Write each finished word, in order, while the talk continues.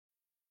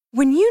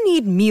When you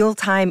need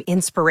mealtime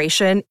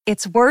inspiration,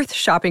 it's worth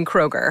shopping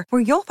Kroger,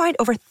 where you'll find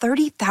over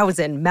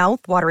 30,000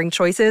 mouth-watering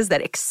choices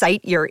that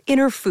excite your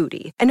inner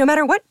foodie. And no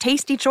matter what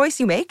tasty choice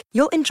you make,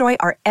 you'll enjoy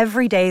our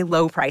everyday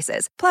low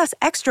prices, plus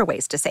extra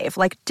ways to save,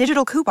 like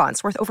digital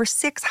coupons worth over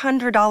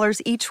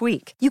 $600 each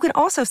week. You can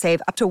also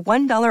save up to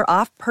 $1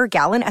 off per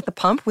gallon at the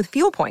pump with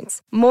fuel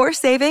points. More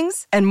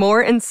savings and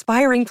more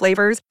inspiring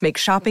flavors make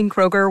shopping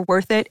Kroger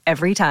worth it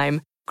every time.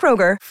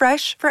 Kroger,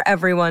 fresh for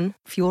everyone.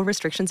 Fuel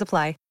restrictions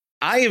apply.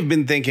 I have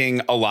been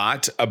thinking a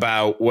lot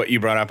about what you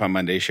brought up on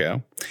Monday's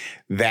show,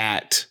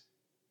 that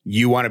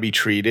you want to be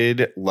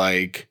treated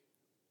like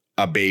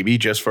a baby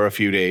just for a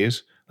few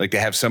days, like to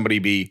have somebody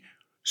be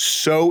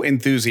so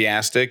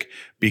enthusiastic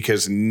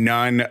because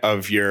none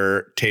of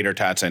your tater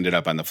tots ended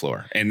up on the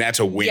floor. And that's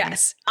a win.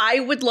 Yes. I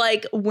would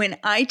like, when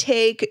I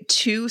take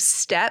 2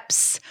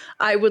 steps,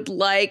 I would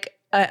like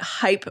a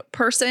hype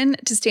person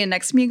to stand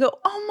next to me and go,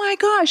 oh my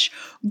gosh,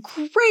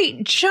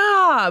 great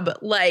job.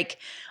 Like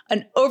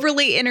an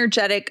overly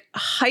energetic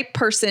hype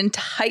person to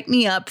hype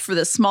me up for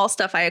the small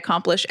stuff I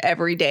accomplish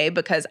every day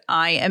because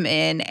I am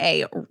in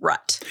a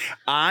rut.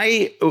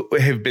 I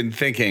have been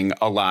thinking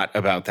a lot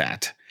about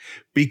that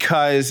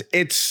because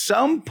at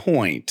some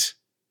point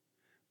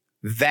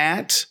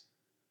that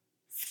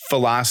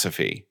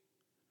philosophy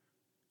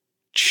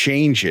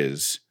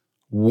changes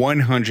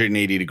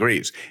 180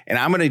 degrees. And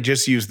I'm going to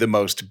just use the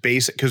most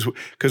basic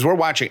because we're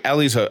watching.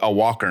 Ellie's a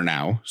walker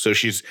now. So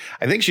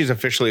I think she's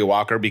officially a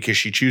walker because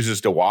she chooses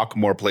to walk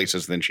more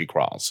places than she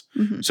crawls.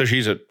 Mm-hmm. So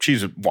she's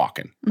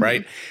walking, mm-hmm.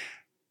 right?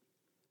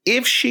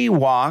 If she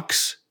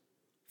walks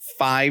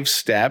 5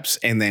 steps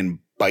and then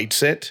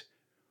bites it,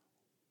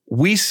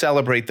 we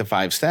celebrate the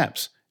 5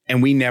 steps.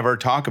 And we never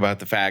talk about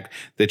the fact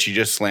that she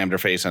just slammed her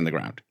face on the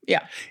ground.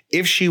 Yeah.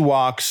 If she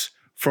walks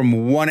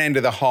from one end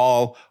of the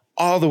hall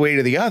all the way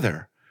to the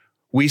other,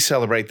 we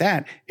celebrate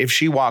that. If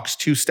she walks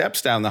 2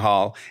 steps down the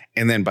hall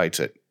and then bites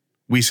it,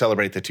 we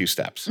celebrate the 2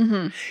 steps.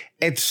 Mm-hmm.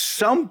 At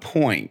some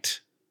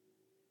point,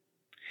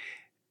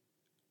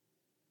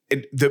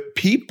 the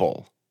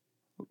people,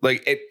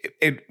 like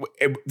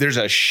there's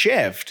a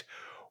shift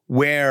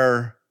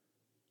where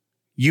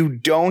you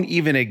don't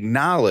even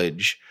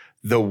acknowledge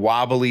the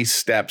wobbly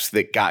steps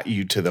that got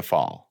you to the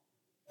fall.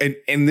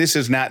 And this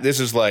is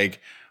like,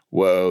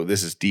 whoa,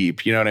 this is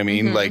deep. You know what I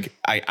mean? Mm-hmm. Like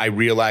I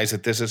realize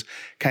that this is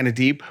kind of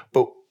deep,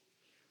 but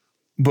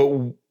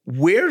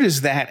where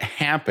does that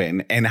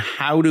happen and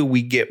how do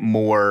we get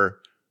more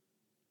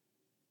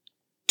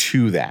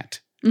to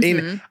that?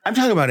 Mm-hmm. I'm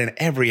talking about in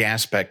every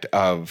aspect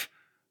of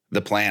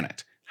the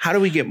planet. How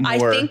do we get more?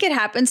 I think it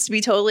happens, to be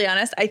totally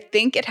honest. I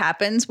think it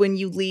happens when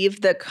you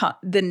leave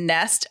the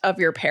nest of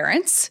your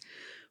parents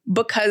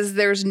because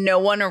there's no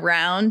one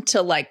around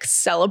to like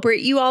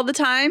celebrate you all the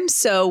time.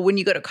 So when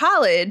you go to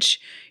college,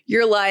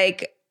 you're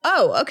like,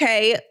 oh,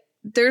 okay,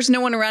 there's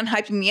no one around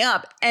hyping me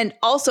up. And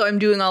also I'm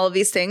doing all of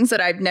these things that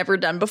I've never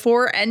done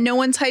before and no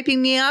one's hyping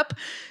me up.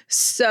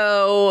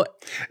 So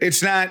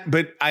it's not,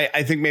 but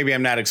I think maybe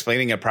I'm not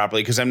explaining it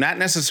properly because I'm not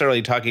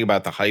necessarily talking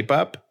about the hype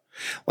up.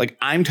 Like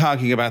I'm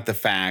talking about the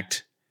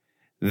fact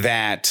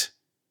that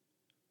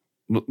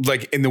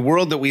like in the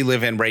world that we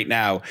live in right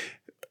now,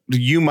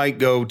 you might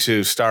go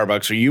to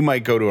Starbucks or you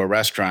might go to a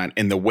restaurant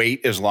and the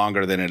wait is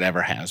longer than it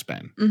ever has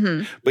been.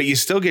 Mm-hmm. But you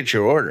still get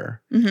your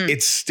order. Mm-hmm.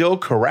 It's still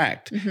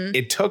correct. Mm-hmm.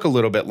 It took a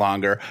little bit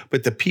longer,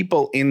 but the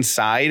people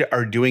inside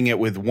are doing it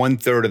with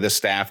 1/3 of the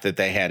staff that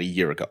they had a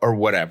year ago or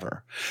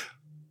whatever.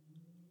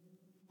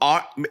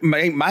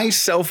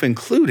 Myself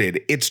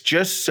included, it's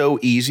just so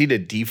easy to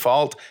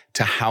default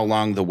to how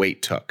long the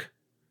wait took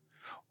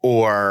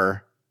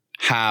or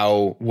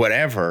how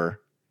whatever.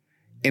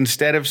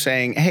 Instead of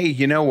saying, hey,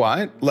 you know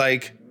what?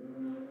 Like,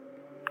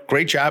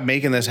 great job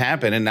making this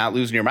happen and not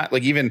losing your mind.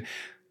 Like even,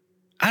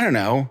 I don't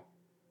know.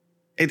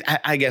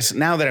 I guess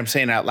now that I'm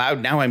saying it out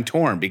loud, now I'm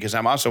torn because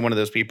I'm also one of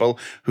those people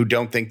who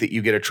don't think that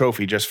you get a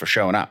trophy just for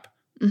showing up.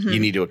 Mm-hmm. You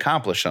need to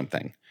accomplish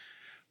something.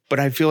 But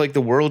I feel like the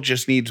world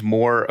just needs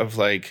more of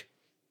like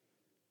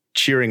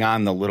cheering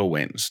on the little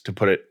wins, to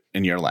put it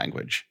in your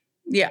language.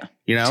 Yeah.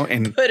 You know,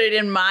 and put it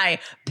in my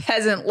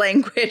peasant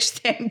language.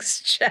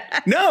 Thanks,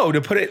 Jack. No, to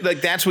put it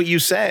like that's what you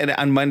said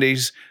on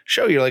Monday's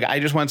show. You're like,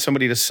 I just want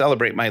somebody to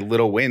celebrate my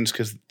little wins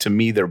because to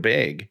me, they're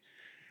big.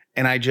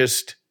 And I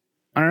don't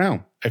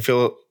know. I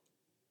feel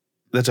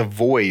that's a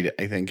void,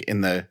 I think,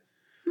 in the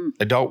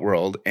adult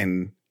world.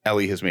 And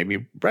Ellie has made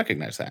me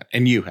recognize that.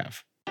 And you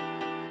have.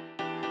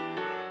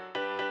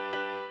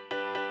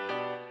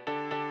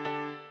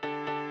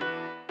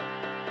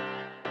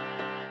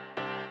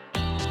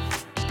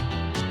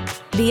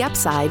 The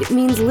Upside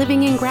means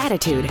living in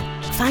gratitude,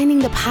 finding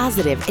the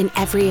positive in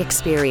every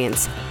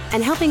experience,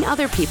 and helping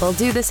other people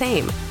do the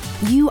same.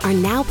 You are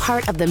now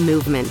part of the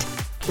movement.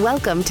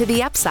 Welcome to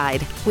The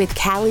Upside with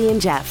Callie and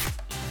Jeff.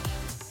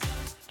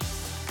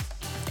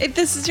 If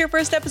this is your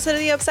first episode of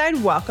The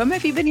Upside, welcome.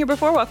 If you've been here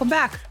before, welcome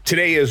back.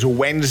 Today is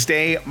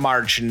Wednesday,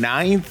 March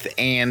 9th,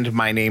 and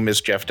my name is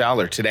Jeff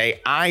Dollar.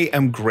 Today, I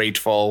am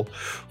grateful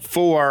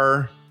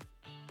for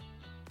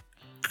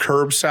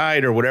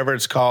curbside or whatever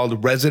it's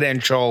called,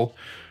 residential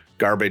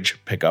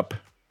garbage pickup.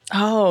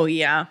 Oh,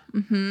 yeah.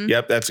 Mm-hmm.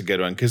 Yep, that's a good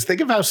one. Because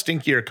think of how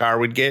stinky your car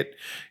would get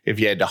if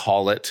you had to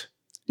haul it.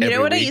 You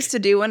know what week. I used to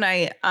do when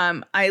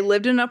I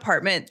lived in an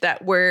apartment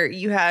where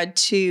you had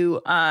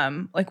to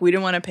we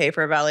didn't want to pay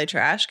for valet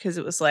trash because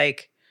it was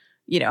like,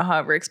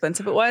 however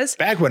expensive it was.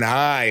 Back when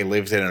I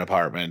lived in an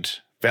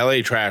apartment,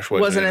 valet trash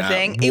wasn't a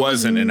thing. It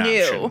wasn't was an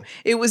new. option.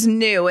 It was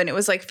new and it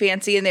was like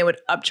fancy and they would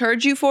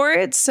upcharge you for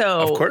it.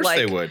 So of course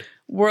they would.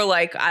 We're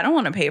like, I don't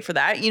want to pay for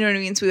that. You know what I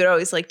mean? So we would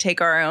always like take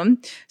our own.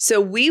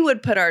 So we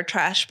would put our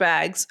trash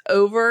bags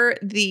over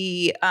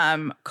the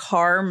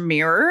car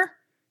mirror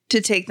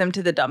to take them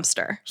to the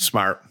dumpster.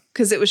 Smart.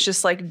 Because it was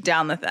just like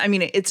down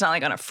it's not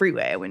like on a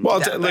freeway. I wouldn't Well,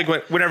 do that,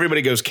 like when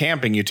everybody goes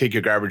camping, you take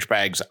your garbage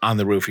bags on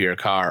the roof of your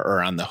car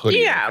or on the hood of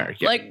your car.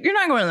 Yeah, like you're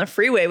not going on the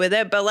freeway with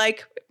it, but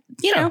like,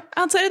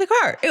 outside of the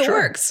car, it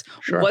works.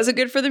 Sure. Was it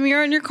good for the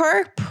mirror in your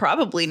car?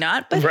 Probably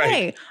not. But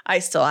hey, I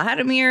still had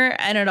a mirror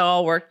and it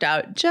all worked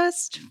out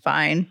just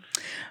fine.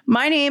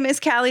 My name is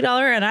Callie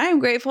Dollar and I am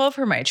grateful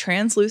for my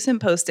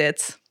translucent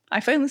Post-its. I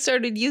finally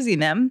started using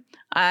them.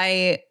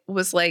 I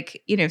was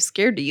like,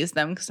 scared to use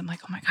them because I'm like,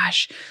 oh my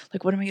gosh,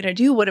 like, what am I going to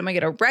do? What am I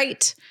going to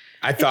write?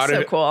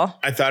 Cool.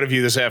 I thought of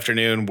you this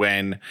afternoon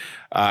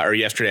or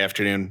yesterday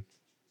afternoon.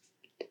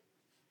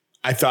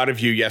 I thought of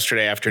you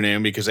yesterday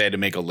afternoon because I had to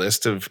make a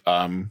list of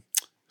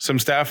some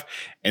stuff.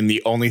 And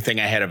the only thing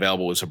I had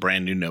available was a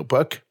brand new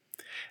notebook.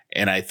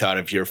 And I thought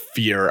of your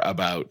fear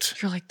about.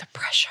 You're like the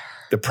pressure.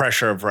 The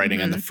pressure of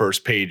writing on the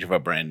first page of a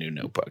brand new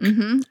notebook.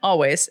 Mm-hmm.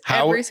 Always.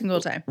 Every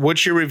single time.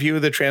 What's your review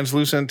of the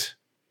translucent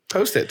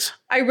Post-its?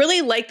 I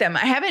really like them.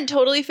 I haven't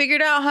totally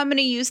figured out how I'm going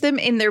to use them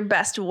in their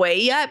best way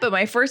yet, but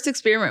my first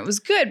experiment was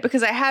good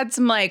because I had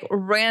some like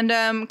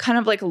random kind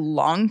of like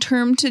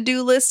long-term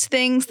to-do list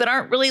things that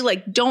aren't really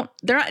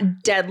they're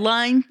not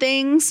deadline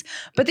things,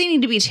 but they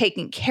need to be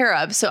taken care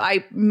of. So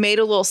I made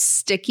a little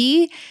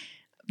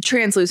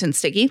translucent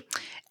sticky,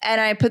 and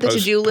I put the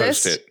to-do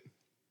list. Post-it.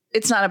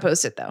 It's not a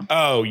Post-it though.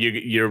 Oh,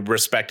 you're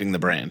respecting the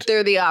brand.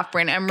 They're the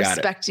off-brand. I'm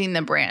respecting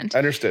the brand.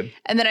 Understood.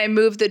 And then I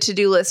moved the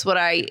to-do list, what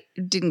I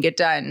didn't get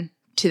done,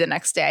 to the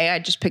next day. I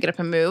just pick it up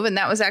and move. And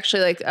that was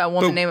actually like a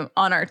woman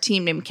on our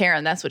team named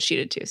Karen. That's what she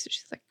did too. So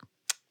she's like,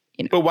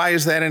 But why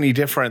is that any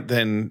different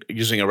than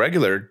using a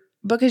regular?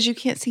 Because you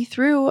can't see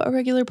through a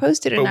regular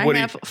Post-it. And I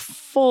have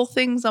full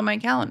things on my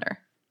calendar.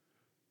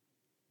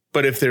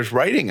 But if there's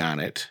writing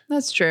on it.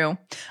 That's true.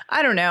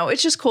 I don't know.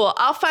 It's just cool.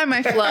 I'll find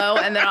my flow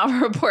and then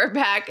I'll report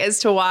back as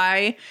to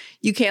why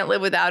you can't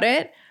live without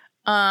it.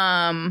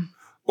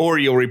 Or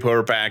you'll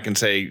report back and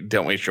say,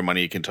 don't waste your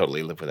money. You can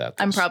totally live without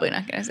this. I'm probably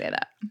not going to say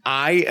that.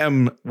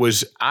 I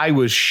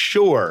was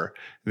sure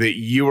that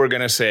you were going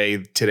to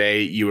say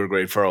today you were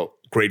grateful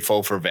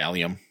for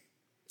Valium.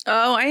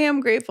 Oh, I am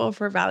grateful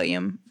for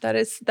Valium. That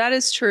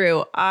is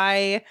true.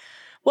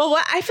 Well,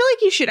 I feel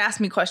like you should ask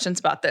me questions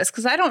about this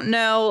because I don't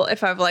know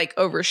if I've like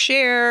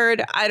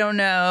overshared. I don't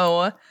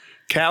know.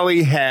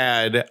 Callie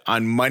had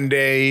on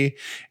Monday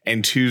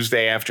and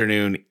Tuesday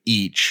afternoon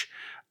each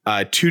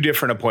 2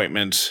 different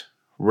appointments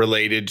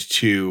related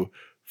to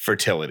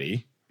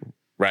fertility,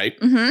 right?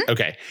 Mm-hmm.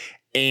 Okay.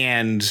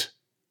 And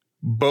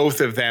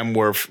both of them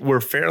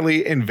were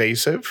fairly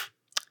invasive.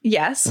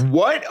 Yes.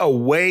 What a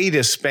way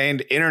to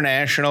spend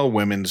International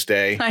Women's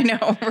Day. I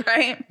know,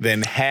 right?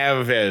 Than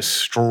have a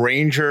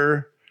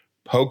stranger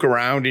poke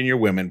around in your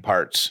women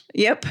parts.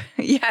 Yep.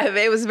 Yeah,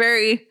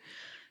 it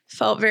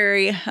felt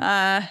very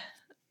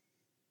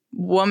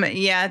woman.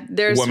 Yeah,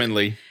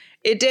 womanly.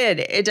 It did.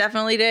 It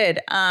definitely did.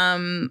 I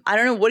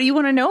don't know. What do you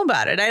want to know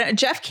about it?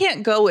 Jeff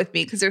can't go with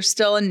me because there's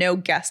still a no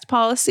guest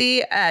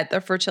policy at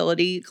the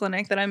fertility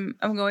clinic that I'm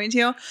going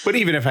to. But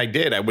even if I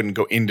did, I wouldn't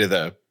go into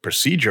the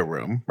procedure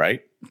room,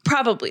 right?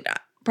 Probably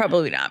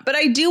not. But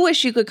I do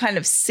wish you could kind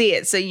of see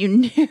it so you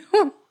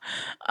knew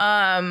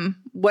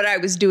what I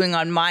was doing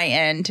on my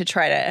end to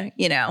try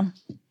to,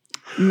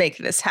 make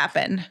this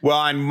happen. Well,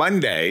 on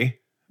Monday,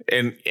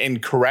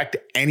 and correct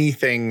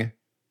anything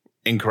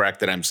incorrect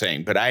that I'm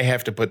saying, but I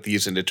have to put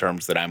these into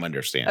terms that I'm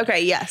understanding.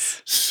 Okay,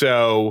 yes.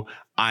 So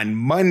on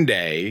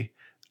Monday,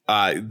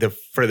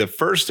 for the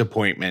first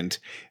appointment,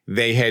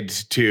 they had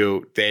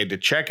to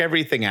check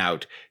everything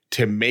out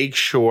to make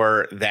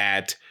sure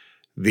that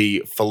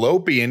the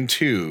fallopian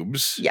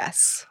tubes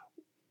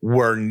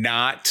were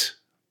not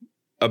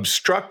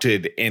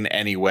obstructed in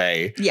any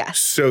way. Yes.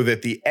 So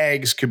that the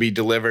eggs could be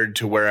delivered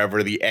to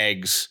wherever the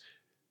eggs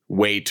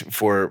wait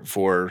for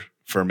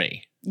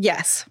me.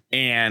 Yes.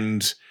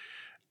 And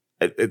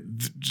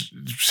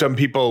some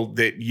people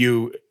that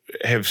you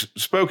have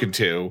spoken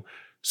to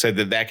said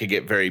that could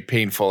get very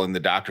painful, and the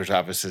doctor's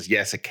office says,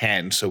 yes, it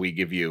can. So we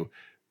give you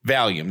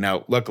Valium.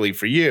 Now, luckily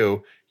for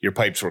you, your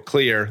pipes were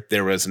clear.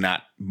 There was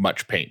not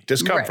much pain,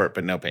 discomfort,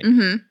 but no pain.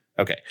 Mm-hmm.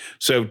 Okay.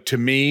 So to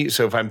me,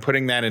 if I'm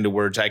putting that into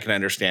words, I can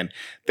understand.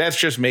 That's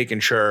just making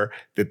sure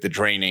that the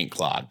drain ain't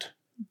clogged.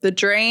 The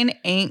drain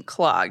ain't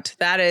clogged.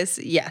 That is,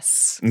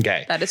 yes.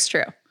 Okay. That is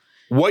true.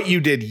 What you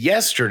did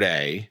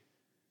yesterday,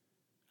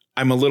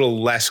 I'm a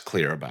little less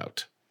clear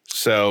about.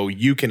 So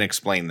you can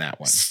explain that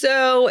one.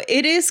 So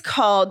it is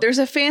called, there's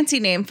a fancy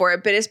name for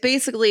it, but it's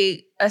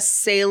basically a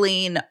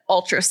saline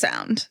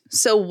ultrasound.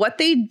 So what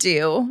they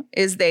do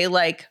is they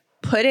like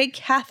put a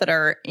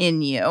catheter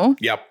in you.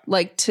 Yep.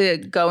 Like to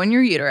go in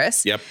your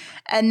uterus. Yep.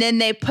 And then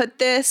they put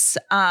this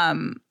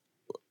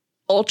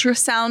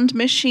ultrasound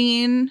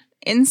machine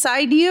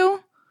inside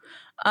you.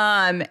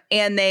 And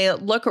they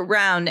look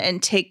around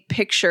and take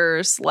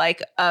pictures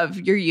like of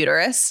your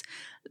uterus.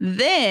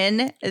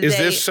 Then is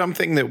this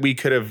something that we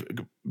could have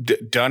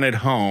done at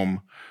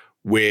home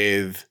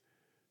with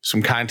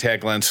some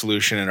contact lens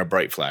solution and a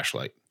bright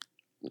flashlight?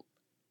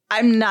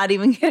 I'm not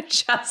even going to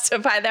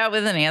justify that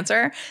with an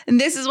answer. And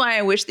this is why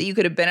I wish that you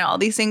could have been at all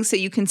these things so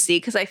you can see,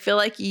 because I feel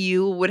like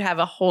you would have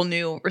a whole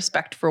new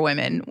respect for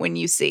women when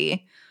you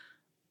see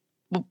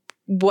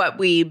what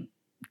we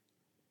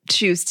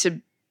choose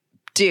to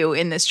do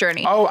in this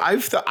journey. Oh,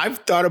 I've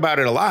thought about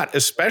it a lot,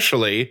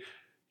 especially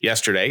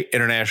yesterday,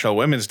 International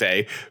Women's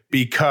Day,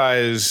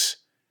 because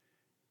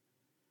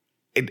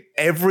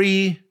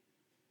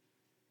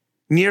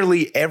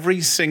nearly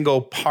every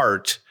single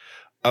part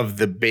of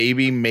the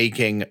baby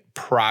making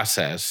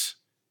process,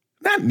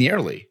 not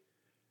nearly,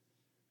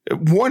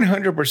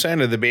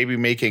 100% of the baby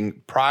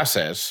making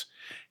process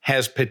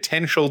has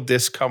potential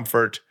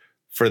discomfort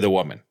for the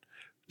woman.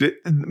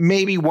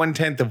 Maybe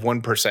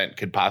 0.1%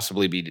 could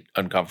possibly be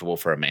uncomfortable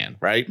for a man,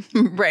 right?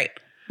 Right.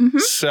 Mm-hmm.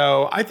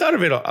 So I thought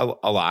of it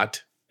a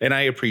lot, and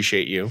I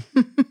appreciate you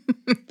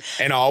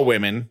and all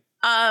women.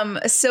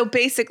 So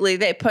basically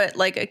they put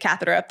like a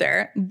catheter up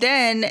there.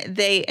 Then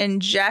they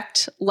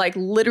inject like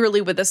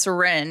literally with a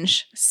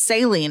syringe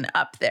saline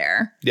up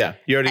there. Yeah.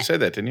 You already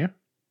said that, didn't you?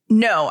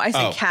 No, I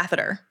said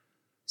catheter.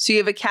 So you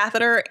have a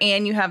catheter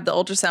and you have the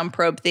ultrasound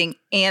probe thing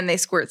and they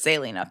squirt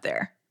saline up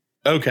there.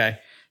 Okay.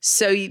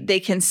 So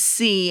they can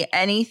see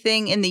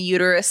anything in the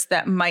uterus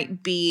that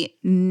might be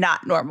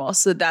not normal.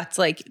 So that's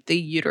like the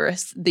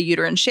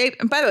uterine shape.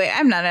 And by the way,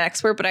 I'm not an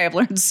expert, but I have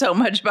learned so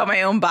much about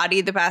my own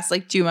body the past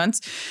like 2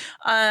 months.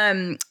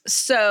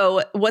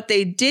 So what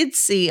they did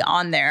see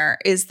on there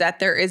is that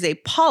there is a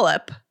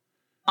polyp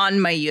on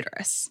my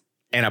uterus.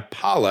 And a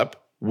polyp,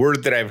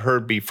 word that I've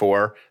heard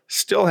before,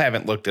 still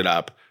haven't looked it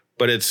up,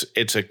 but it's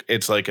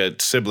like a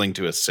sibling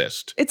to a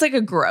cyst. It's like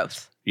a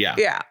growth. Yeah.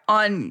 Yeah.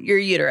 On your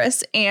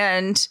uterus.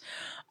 And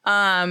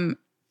while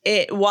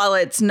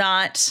it's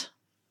not,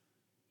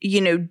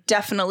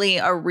 definitely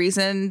a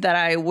reason that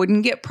I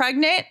wouldn't get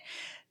pregnant,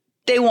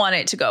 they want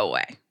it to go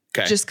away.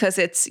 Okay. Just because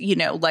it's,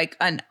 like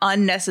an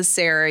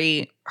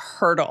unnecessary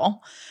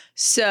hurdle.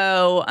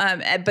 So,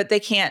 but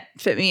they can't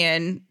fit me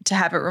in to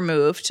have it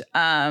removed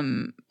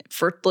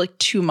for like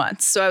 2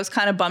 months. So I was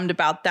kind of bummed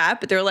about that,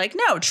 but they're like,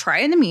 no, try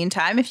in the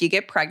meantime. If you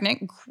get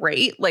pregnant,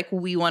 great. Like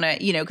we want to,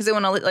 because they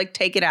want to like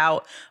take it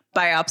out,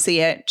 biopsy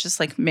it, just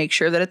like make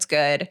sure that it's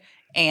good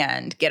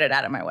and get it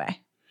out of my way.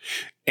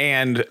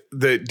 And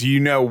do you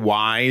know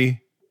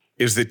why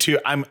is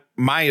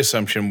my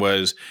assumption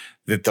was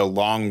that the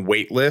long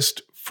wait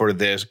list for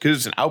this,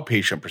 because it's an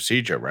outpatient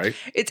procedure, right?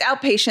 It's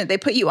outpatient. They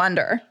put you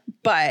under,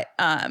 but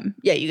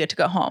you get to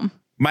go home.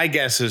 My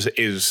guess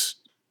is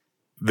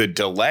the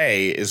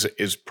delay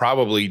is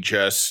probably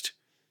just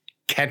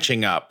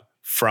catching up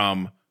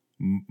from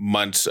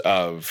months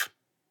of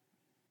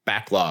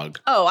backlog.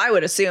 Oh, I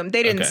would assume.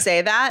 They didn't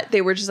say that.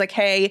 They were just like,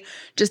 hey,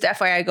 just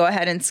FYI, go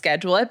ahead and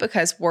schedule it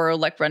because we're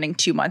like running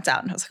 2 months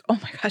out. And I was like, oh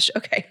my gosh,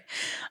 okay.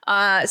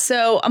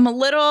 So I'm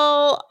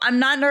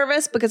not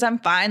nervous because I'm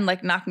fine.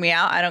 Like knock me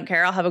out. I don't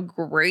care. I'll have a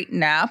great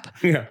nap.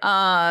 Yeah.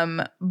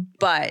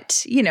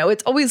 But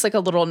it's always like a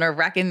little nerve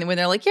wracking when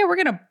they're like, yeah,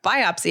 we're going to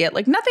biopsy it.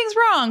 Like nothing's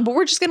wrong, but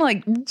we're just going to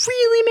like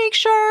really make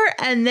sure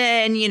and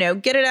then,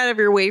 get it out of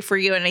your way for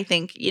you. And I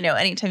think,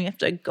 anytime you have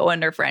to go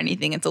under for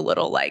anything, it's a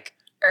little like,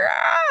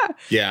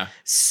 yeah.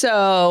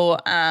 So,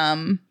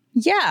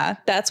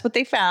 that's what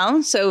they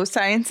found. So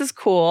science is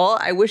cool.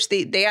 I wish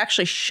they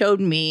actually showed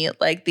me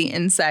like the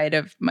inside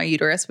of my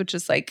uterus, which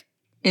is like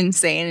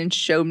insane, and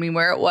showed me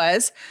where it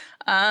was.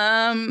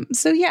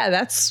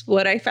 That's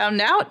what I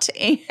found out.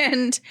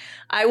 And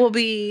I will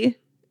be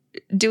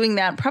doing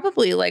that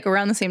probably like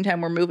around the same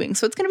time we're moving.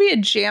 So it's going to be a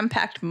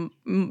jam-packed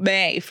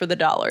May for the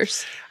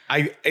dollars.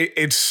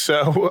 It's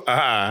so,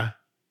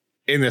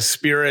 in the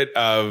spirit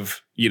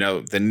of,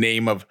 the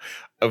name of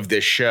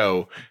this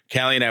show,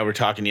 Callie and I were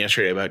talking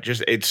yesterday about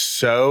it's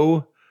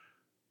so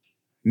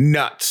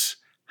nuts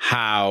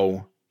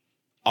how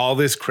all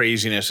this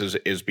craziness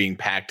is being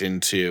packed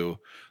into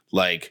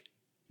like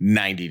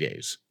 90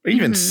 days or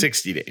even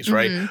 60 days,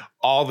 right? Mm-hmm.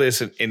 All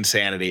this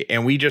insanity.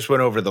 And we just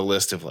went over the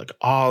list of like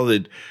all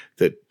the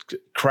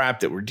crap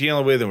that we're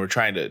dealing with and we're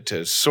trying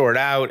to sort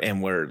out.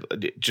 And we're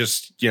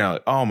just,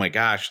 oh my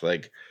gosh,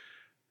 like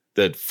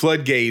the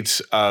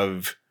floodgates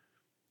of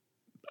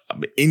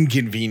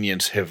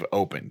inconvenience have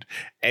opened.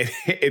 And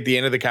at the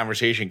end of the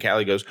conversation,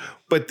 Callie goes,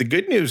 but the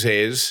good news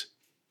is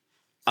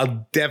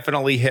I'll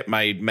definitely hit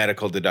my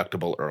medical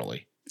deductible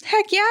early.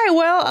 Heck yeah, I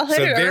will. I'll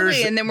hit it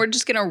early and then we're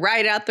just going to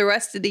ride out the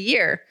rest of the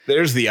year.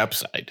 There's the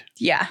upside.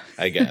 Yeah.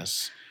 I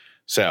guess.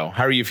 So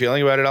how are you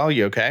feeling about it all?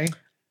 You okay?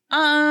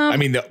 I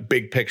mean, the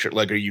big picture.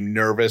 Like, are you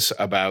nervous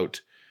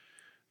about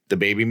the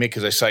baby make?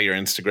 Because I saw your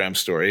Instagram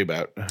story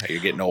about how you're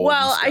getting old.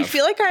 Well, I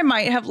feel like I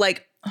might have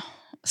like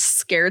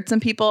scared some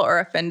people or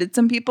offended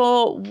some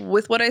people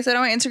with what I said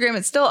on my Instagram.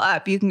 It's still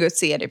up. You can go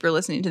see it if you're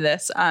listening to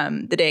this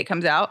the day it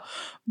comes out.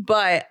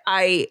 But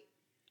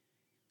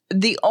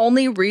the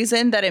only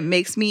reason that it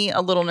makes me a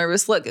little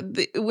nervous, look,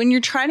 when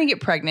you're trying to get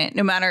pregnant,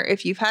 no matter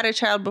if you've had a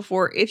child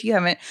before, if you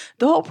haven't,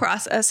 the whole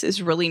process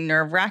is really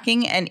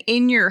nerve-wracking. And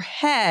in your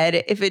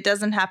head, if it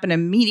doesn't happen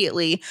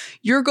immediately,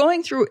 you're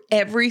going through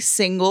every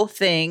single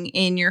thing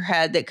in your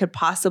head that could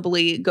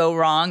possibly go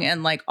wrong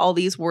and like all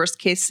these worst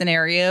case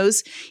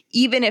scenarios,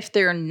 even if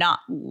they're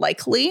not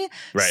likely.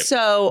 Right.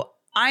 So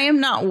I am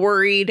not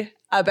worried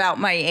about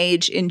my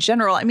age in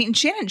general. I mean,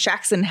 Janet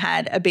Jackson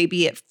had a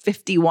baby at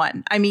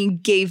 51. I mean,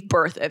 gave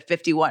birth at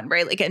 51,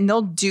 right? Like, and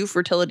they'll do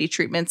fertility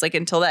treatments like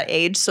until that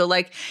age. So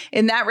like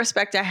in that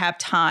respect, I have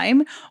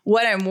time.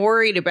 What I'm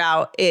worried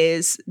about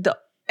is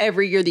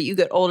every year that you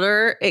get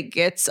older, it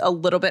gets a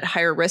little bit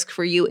higher risk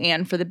for you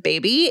and for the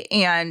baby.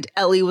 And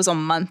Ellie was a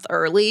month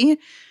early,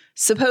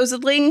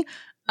 supposedly.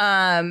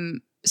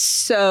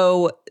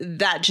 So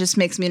that just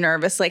makes me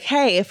nervous. Like,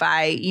 hey, if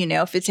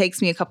it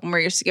takes me a couple more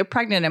years to get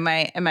pregnant, am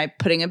I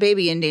putting a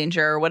baby in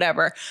danger or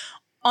whatever?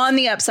 On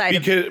the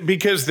upside,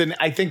 because then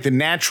I think the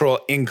natural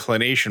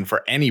inclination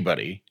for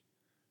anybody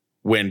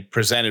when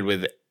presented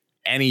with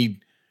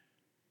any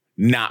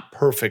not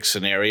perfect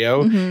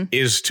scenario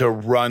is to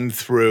run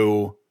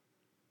through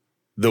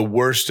the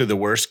worst of the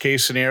worst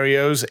case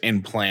scenarios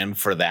and plan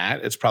for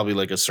that. It's probably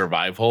like a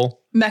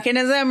survival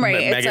mechanism,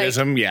 right?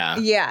 Mechanism, yeah.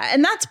 Yeah.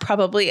 And that's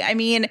probably, I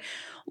mean,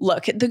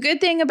 look, the good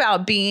thing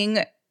about being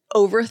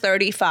over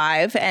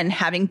 35 and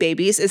having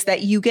babies is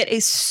that you get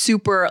a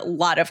super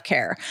lot of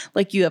care.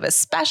 Like you have a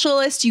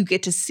specialist, you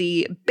get to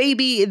see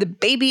the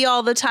baby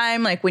all the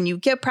time. Like when you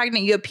get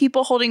pregnant, you have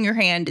people holding your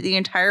hand the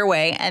entire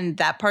way. And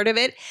that part of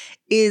it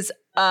is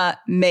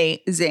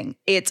amazing.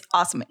 It's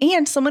awesome.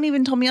 And someone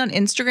even told me on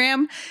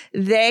Instagram,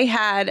 they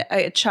had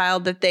a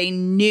child that they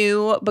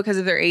knew because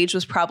of their age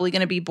was probably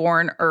going to be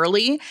born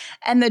early.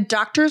 And the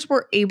doctors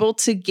were able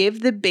to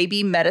give the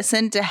baby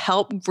medicine to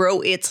help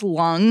grow its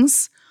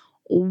lungs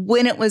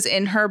when it was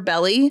in her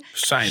belly.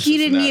 Science he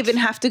didn't even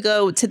have to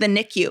go to the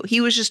NICU.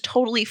 He was just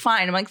totally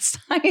fine. I'm like,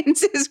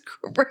 science is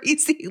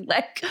crazy.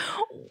 Like,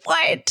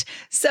 what?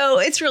 So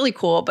it's really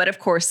cool. But of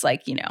course,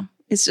 like,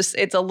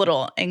 it's a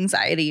little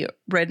anxiety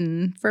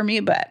ridden for me,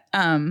 but,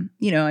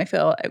 I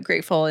feel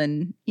grateful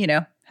and,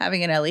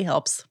 having an Ellie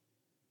helps.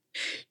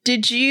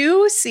 Did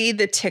you see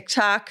the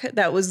TikTok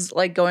that was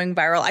like going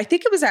viral? I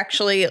think it was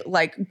actually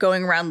like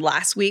going around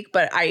last week,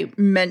 but I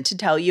meant to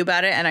tell you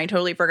about it and I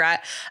totally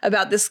forgot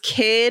about this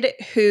kid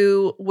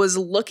who was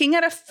looking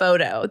at a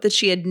photo that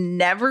she had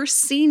never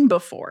seen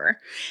before.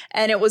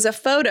 And it was a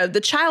photo.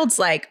 The child's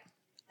like,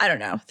 I don't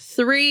know,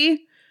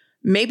 3,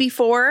 maybe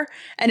 4,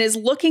 and is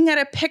looking at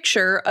a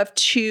picture of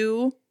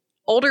 2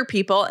 older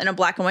people in a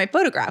black and white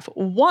photograph.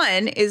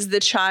 One is the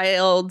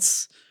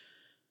child's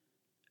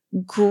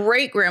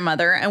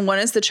great-grandmother and one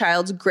is the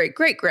child's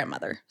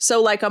great-great-grandmother.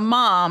 So like a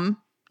mom.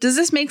 Does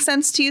this make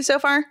sense to you so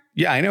far?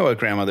 Yeah, I know what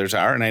grandmothers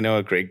are and I know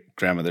what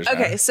great-grandmothers are.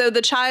 Okay, so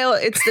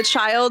it's the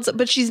child's,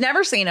 but she's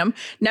never seen him,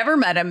 never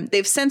met him.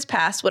 They've since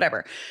passed,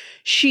 whatever.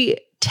 She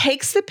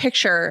takes the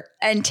picture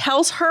and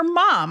tells her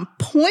mom,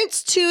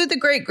 points to the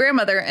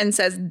great-grandmother and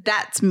says,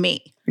 "That's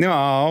me."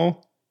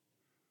 No.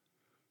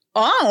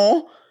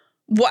 Oh.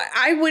 What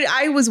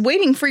I was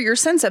waiting for your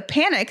sense of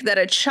panic that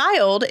a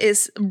child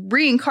is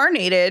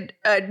reincarnated,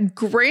 a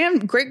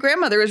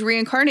great-grandmother is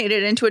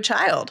reincarnated into a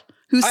child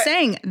who's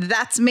saying,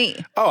 "That's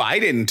me." Oh, I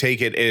didn't take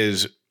it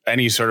as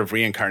any sort of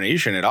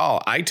reincarnation at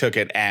all. I took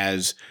it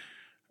as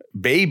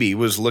baby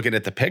was looking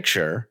at the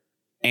picture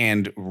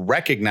and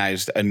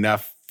recognized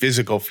enough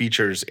physical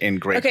features in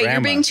great-grandma. Okay,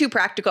 you're being too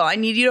practical. I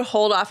need you to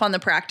hold off on the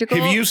practical.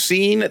 Have you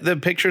seen the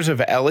pictures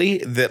of Ellie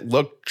that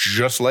look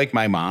just like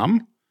my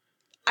mom?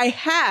 I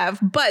have,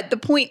 but the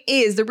point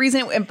is, the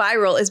reason it went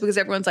viral is because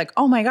everyone's like,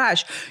 "Oh my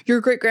gosh,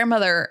 your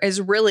great-grandmother is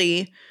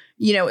really,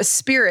 a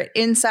spirit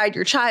inside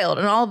your child,"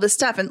 and all of this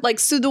stuff. And like,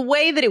 so the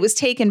way that it was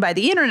taken by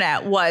the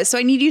internet was, so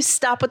I need you to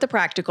stop with the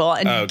practical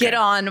and get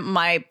on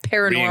my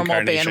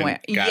paranormal bandwagon.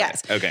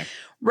 Yes. Okay.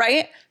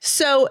 Right?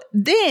 So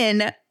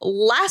then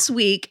last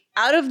week,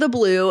 out of the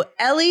blue,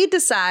 Ellie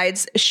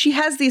decides she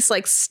has these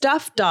like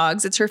stuffed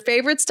dogs. It's her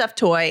favorite stuffed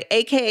toy,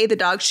 AKA the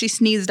dog she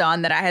sneezed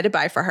on that I had to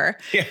buy for her.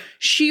 Yeah.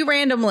 She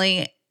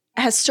randomly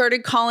has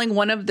started calling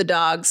one of the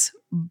dogs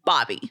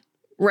Bobby.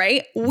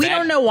 Right? We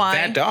don't know why.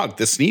 That dog,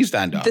 the sneezed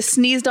on dog. The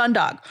sneezed on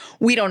dog.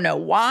 We don't know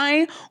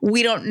why.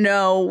 We don't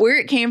know where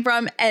it came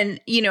from. And,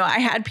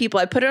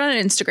 I put it on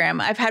Instagram.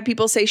 I've had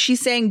people say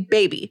she's saying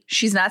baby.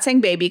 She's not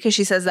saying baby because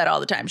she says that all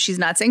the time. She's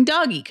not saying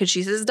doggy because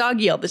she says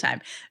doggy all the time.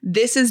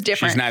 This is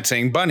different. She's not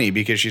saying bunny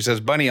because she says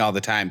bunny all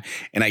the time.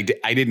 And I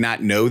did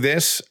not know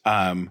this.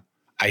 I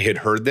had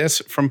heard this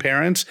from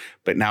parents,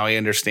 but now I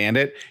understand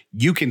it.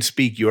 You can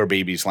speak your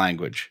baby's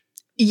language.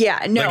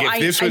 Yeah, no, I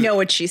know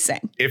what she's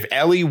saying. If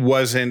Ellie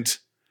wasn't,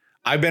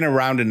 I've been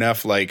around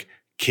enough like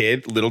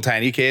little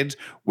tiny kids,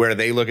 where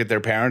they look at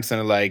their parents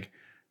and are like,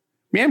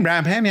 and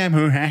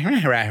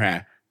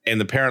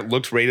the parent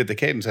looks right at the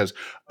kid and says,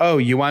 oh,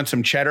 you want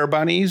some cheddar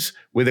bunnies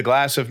with a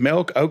glass of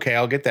milk? Okay,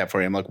 I'll get that for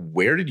you. I'm like,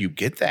 where did you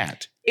get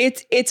that?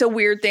 It's a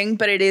weird thing,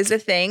 but it is a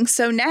thing.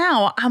 So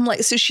now I'm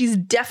like, so she's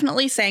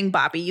definitely saying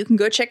Bobby. You can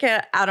go check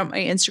it out on my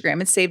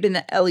Instagram. It's saved in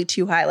the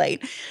Ellie2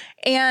 highlight.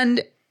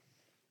 And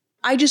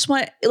I just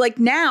want, like,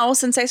 now,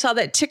 since I saw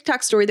that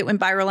TikTok story that went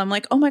viral, I'm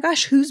like, oh my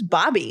gosh, who's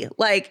Bobby?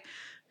 Like,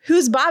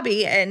 who's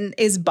Bobby? And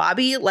is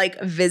Bobby like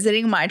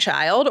visiting my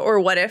child? Or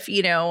what if,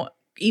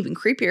 even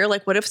creepier,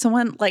 like what if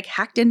someone like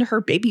hacked into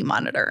her baby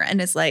monitor and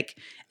is like,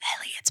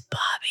 Ellie, it's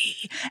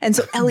Bobby. And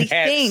so Ellie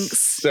thinks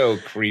so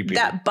creepy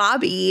that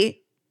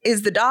Bobby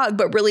is the dog,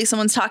 but really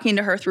someone's talking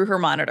to her through her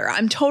monitor.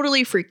 I'm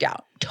totally freaked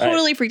out.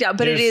 Freaked out,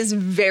 but it is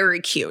very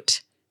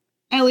cute.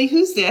 Ellie,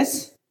 who's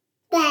this?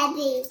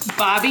 Bobby.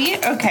 Bobby?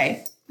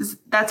 Okay.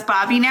 That's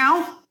Bobby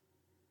now?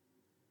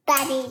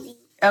 Bobby.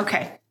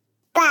 Okay.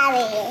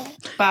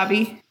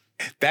 Bobby.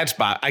 That's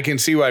Bob. I can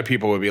see why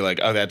people would be like,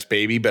 oh, that's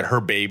baby, but her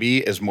baby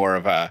is more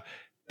of a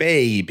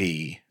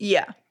baby.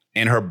 Yeah.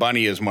 And her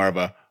bunny is more of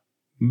a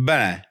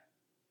bunny.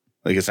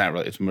 Like, it's not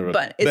really, it's more of a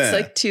but it's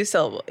like 2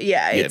 syllables.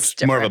 Yeah,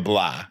 it's more of a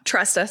blah.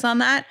 Trust us on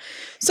that.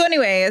 So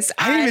anyways,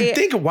 I didn't even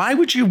think, why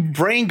would your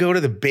brain go to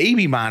the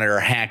baby monitor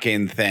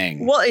hack-in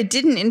thing? Well, it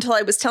didn't until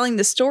I was telling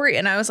the story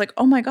and I was like,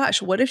 oh my gosh,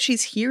 what if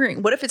she's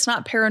hearing? What if it's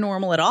not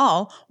paranormal at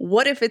all?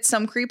 What if it's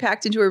some creep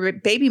hacked into her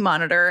baby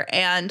monitor?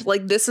 And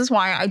like, this is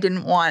why I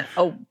didn't want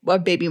a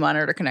baby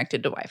monitor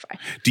connected to Wi-Fi.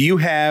 Do you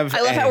have...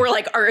 I love how we're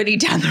like already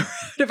down the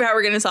road of how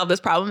we're going to solve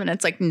this problem and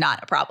it's like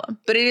not a problem,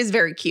 but it is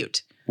very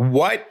cute.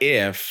 What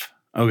if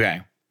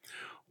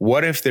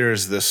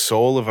there's the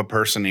soul of a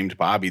person named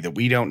Bobby that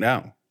we don't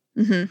know,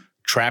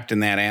 trapped in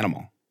that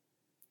animal,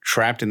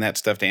 trapped in that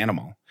stuffed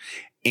animal?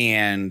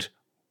 And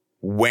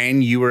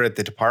when you were at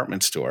the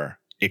department store,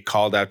 it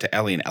called out to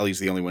Ellie, and Ellie's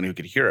the only one who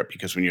could hear it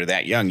because when you're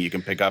that young, you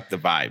can pick up the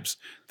vibes,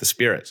 the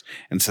spirits.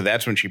 And so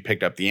that's when she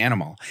picked up the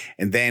animal.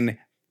 And then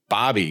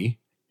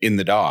Bobby, in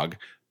the dog,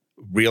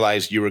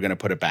 realized you were going to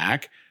put it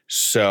back.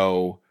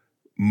 So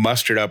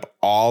mustered up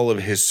all of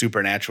his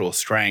supernatural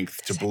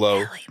strength to blow.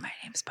 Ellie, my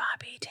name's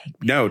Bobby.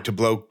 Take me. No, to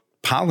blow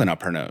pollen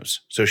up her nose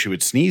so she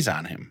would sneeze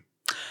on him.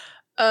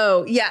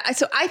 Oh, yeah.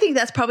 So I think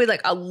that's probably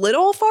like a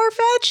little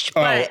far-fetched.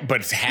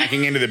 But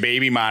hacking into the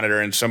baby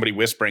monitor and somebody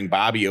whispering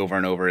Bobby over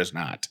and over is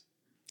not.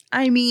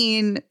 I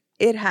mean,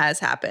 it has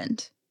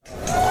happened.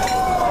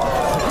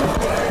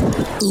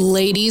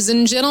 Ladies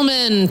and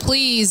gentlemen,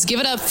 please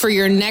give it up for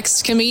your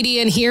next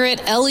comedian here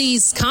at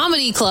Ellie's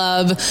Comedy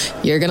Club.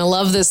 You're going to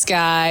love this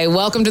guy.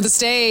 Welcome to the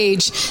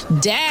stage,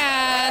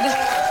 Dad.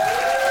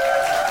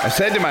 I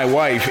said to my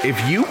wife,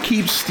 if you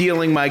keep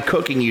stealing my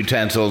cooking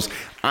utensils,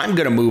 I'm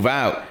going to move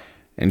out.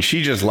 And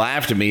she just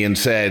laughed at me and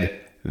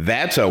said,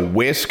 that's a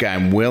risk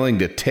I'm willing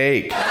to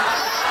take.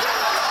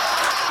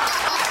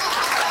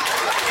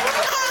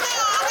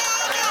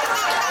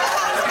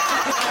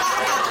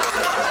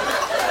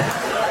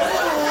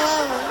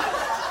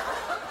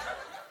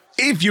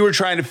 If you are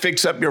trying to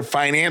fix up your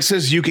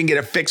finances, you can get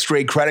a fixed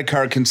rate credit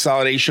card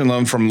consolidation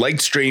loan from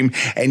Lightstream,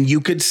 and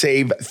you could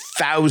save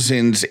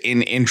thousands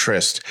in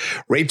interest.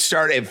 Rates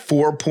start at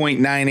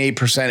 4.98%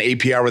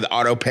 APR with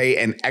auto pay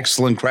and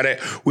excellent credit,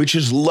 which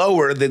is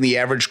lower than the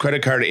average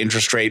credit card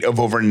interest rate of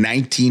over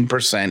 19%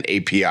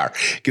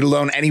 APR. Get a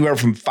loan anywhere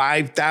from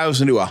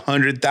 $5,000 to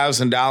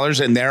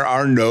 $100,000, and there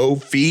are no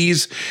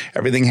fees.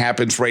 Everything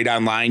happens right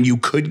online. You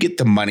could get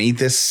the money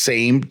the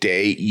same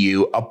day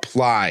you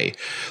apply.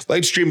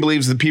 Lightstream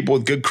believes that people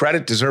with good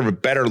credit deserve a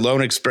better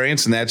loan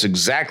experience, and that's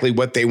exactly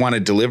what they want to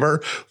deliver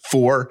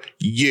for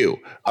you.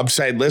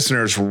 Upside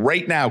listeners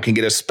right now can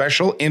get a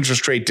special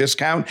interest rate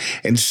discount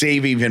and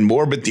save even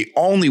more, but the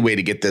only way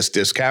to get this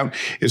discount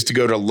is to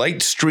go to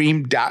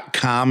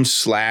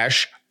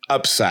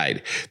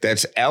lightstream.com/upside.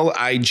 That's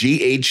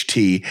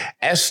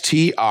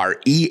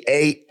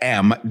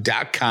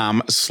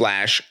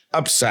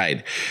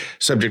lightstream.com/upside.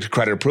 Subject to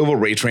credit approval,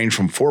 rates range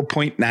from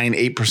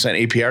 4.98%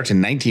 APR to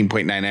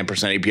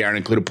 19.99% APR and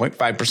include a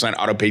 0.5%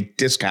 auto pay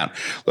discount.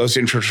 Lowest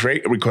interest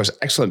rate requires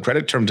excellent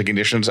credit. Terms and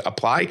conditions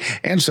apply,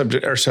 and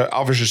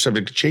offers are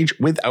subject to change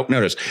without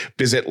notice.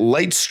 Visit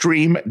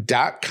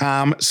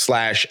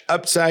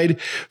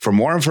lightstream.com/upside for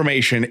more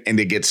information and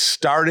to get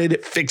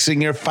started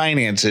fixing your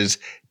finances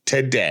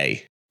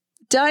today.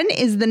 Done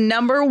is the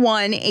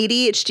 #1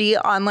 ADHD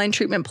online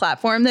treatment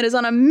platform that is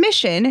on a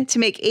mission to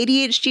make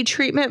ADHD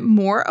treatment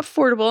more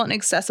affordable and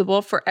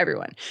accessible for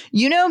everyone.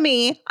 You know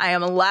me, I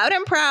am loud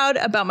and proud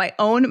about my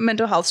own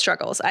mental health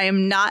struggles. I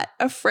am not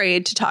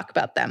afraid to talk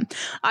about them.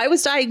 I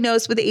was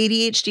diagnosed with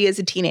ADHD as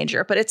a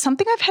teenager, but it's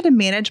something I've had to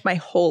manage my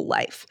whole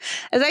life.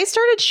 As I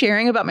started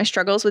sharing about my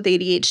struggles with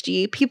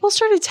ADHD, people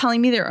started telling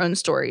me their own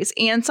stories.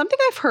 And something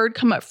I've heard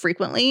come up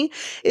frequently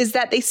is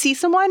that they see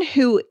someone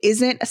who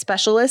isn't a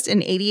specialist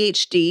in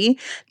ADHD,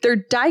 they're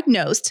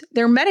diagnosed,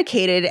 they're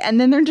medicated, and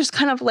then they're just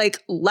kind of like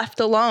left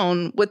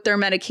alone with their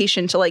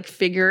medication to like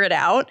figure it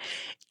out.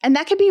 And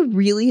that can be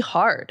really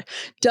hard.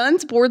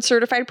 Dunn's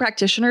board-certified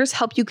practitioners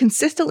help you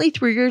consistently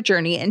through your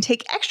journey and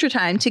take extra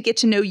time to get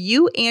to know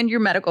you and your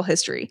medical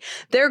history.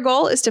 Their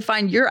goal is to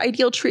find your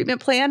ideal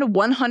treatment plan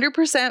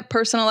 100%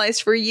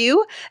 personalized for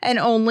you and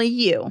only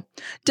you.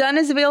 Dunn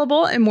is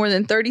available in more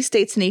than 30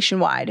 states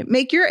nationwide.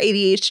 Make your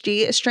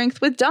ADHD a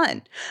strength with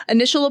Dunn.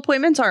 Initial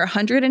appointments are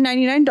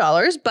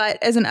 $199, but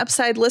as an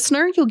Upside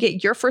listener, you'll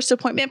get your first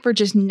appointment for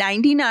just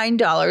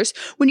 $99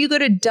 when you go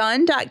to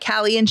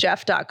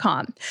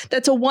dun.callieandjeff.com.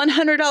 That's a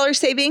 $100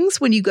 savings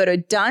when you go to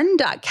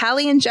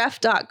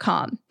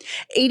dun.callieandjeff.com.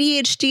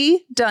 ADHD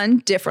done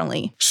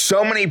differently.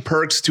 So many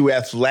perks to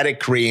Athletic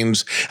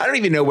Greens. I don't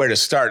even know where to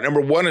start.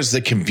 Number one is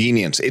the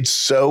convenience. It's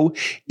so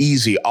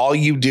easy. All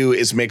you do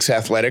is mix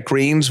Athletic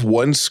Greens,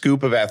 1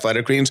 scoop of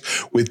Athletic Greens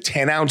with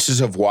 10 ounces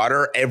of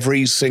water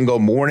every single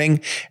morning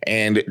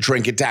and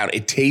drink it down.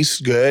 It tastes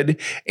good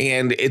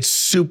and it's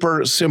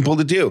super simple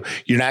to do.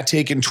 You're not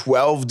taking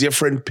 12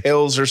 different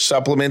pills or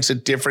supplements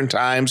at different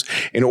times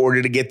in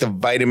order to get the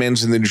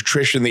vitamins and the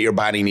nutrition that your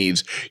body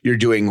needs. You're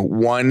doing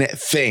one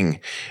thing.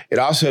 It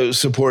also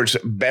supports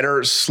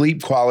better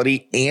sleep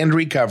quality and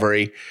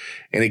recovery,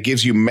 and it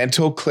gives you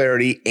mental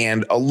clarity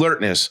and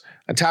alertness.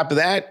 On top of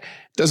that,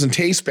 it doesn't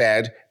taste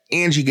bad,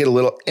 and you get a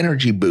little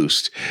energy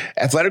boost.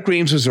 Athletic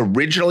Greens was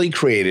originally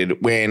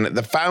created when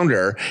the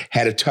founder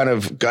had a ton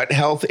of gut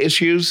health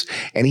issues,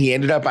 and he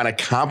ended up on a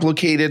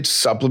complicated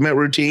supplement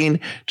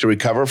routine to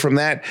recover from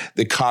that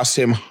cost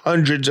him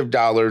hundreds of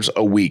dollars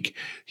a week.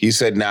 He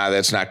said, nah,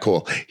 that's not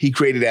cool. He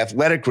created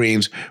Athletic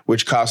Greens,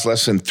 which cost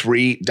less than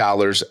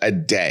 $3 a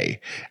day.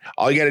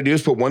 All you got to do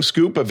is put 1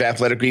 scoop of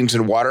Athletic Greens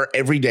in water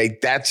every day.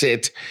 That's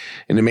it.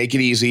 And to make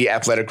it easy,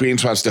 Athletic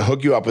Greens wants to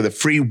hook you up with a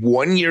free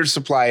 1-year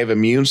supply of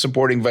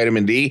immune-supporting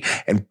vitamin D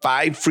and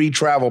 5 free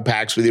travel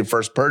packs with your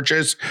first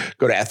purchase.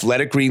 Go to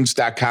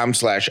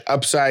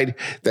athleticgreens.com/upside.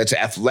 That's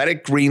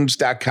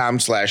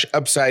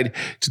athleticgreens.com/upside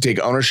to take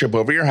ownership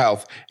over your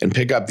health and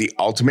pick up the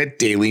ultimate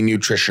daily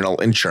nutritional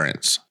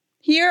insurance.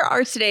 Here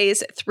are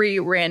today's 3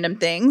 random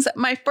things.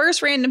 My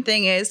first random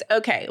thing is,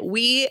 okay,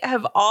 we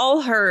have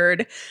all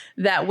heard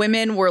that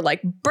women were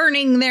like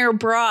burning their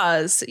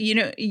bras. You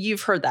know,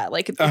 you've heard that,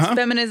 like it's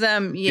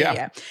feminism.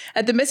 Yeah.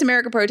 At the Miss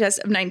America protest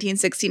of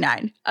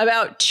 1969,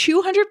 about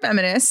 200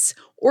 feminists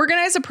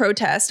organized a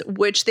protest,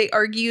 which they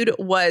argued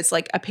was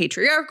like a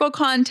patriarchal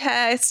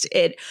contest.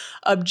 It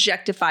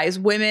objectifies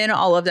women,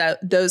 all of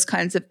that, those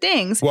kinds of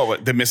things.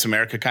 What the Miss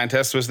America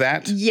contest was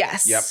that?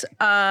 Yes. Yep.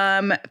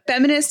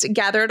 Feminists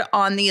gathered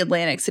on the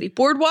Atlantic City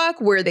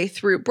boardwalk where they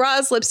threw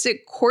bras,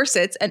 lipstick,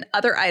 corsets, and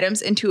other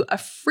items into a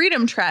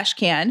freedom trash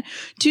can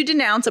to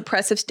denounce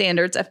oppressive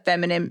standards of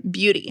feminine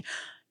beauty.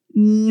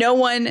 No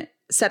one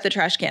set the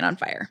trash can on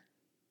fire.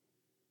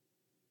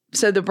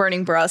 So the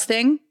burning bras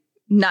thing,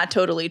 not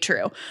totally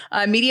true.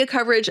 Media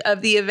coverage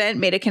of the event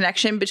made a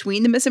connection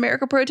between the Miss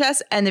America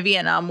protests and the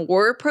Vietnam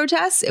War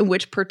protests, in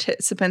which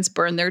participants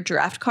burned their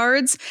draft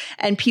cards.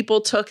 And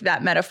people took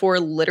that metaphor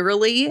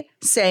literally,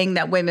 saying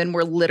that women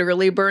were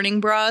literally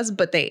burning bras,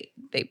 but they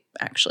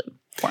actually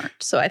weren't.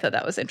 So I thought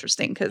that was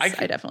interesting because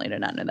I definitely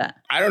did not know that.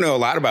 I don't know a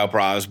lot about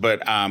bras,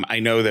 but I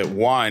know that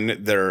 1,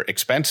 they're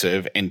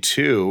expensive, and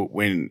 2,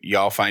 when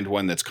y'all find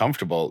one that's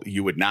comfortable,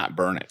 you would not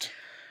burn it.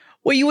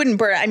 Well, you wouldn't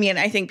burn. I mean,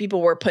 I think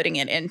people were putting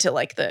it into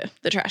like the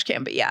trash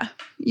can, but yeah,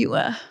 you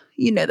know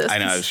those. I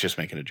know. I was just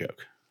making a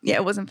joke. Yeah,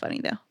 it wasn't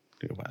funny though.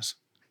 It was.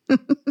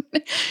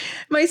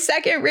 My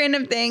second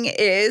random thing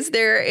is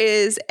there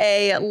is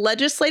a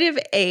legislative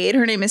aide.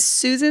 Her name is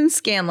Susan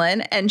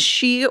Scanlon, and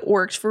she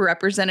worked for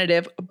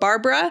Representative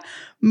Barbara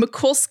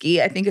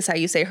Mikulski, I think is how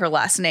you say her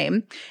last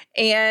name,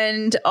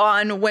 and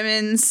on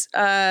Women's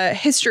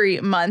History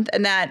Month,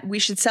 and that we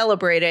should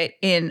celebrate it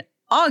in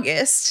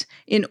August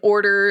in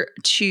order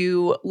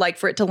to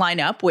for it to line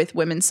up with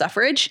women's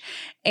suffrage.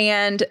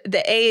 And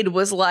the aide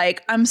was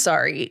like, I'm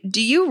sorry,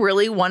 do you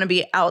really want to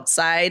be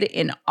outside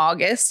in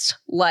August?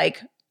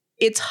 Like,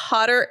 it's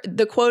hotter.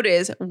 The quote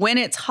is, when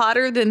it's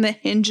hotter than the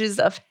hinges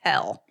of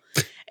hell.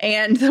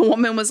 And the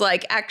woman was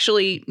like,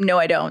 actually, no,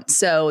 I don't.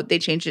 So they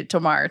changed it to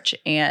March.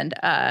 And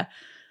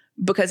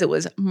because it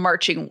was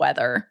marching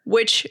weather,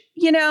 which,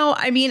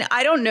 I mean,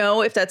 I don't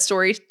know if that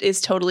story is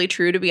totally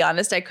true, to be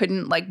honest. I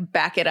couldn't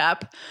back it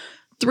up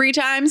 3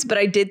 times, but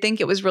I did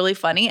think it was really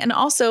funny. And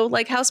also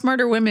how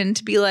smart are women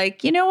to be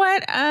like, you know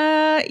what?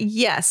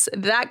 Yes,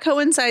 that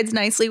coincides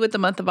nicely with the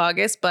month of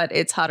August, but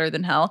it's hotter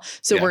than hell.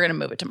 So we're going to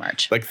move it to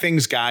March.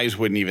 Things guys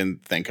wouldn't even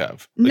think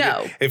of.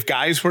 No. If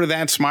guys were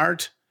that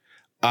smart,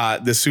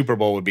 the Super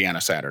Bowl would be on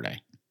a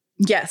Saturday.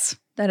 Yes,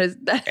 that's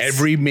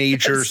every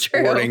major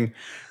sporting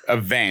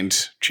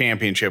event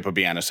championship would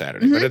be on a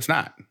Saturday, but it's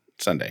not.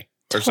 It's Sunday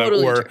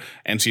or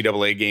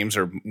NCAA games,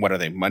 or what are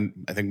they?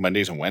 I think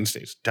Mondays and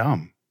Wednesdays.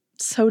 Dumb.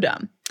 So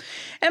dumb.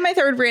 And my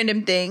third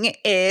random thing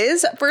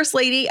is First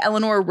Lady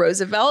Eleanor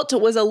Roosevelt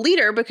was a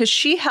leader because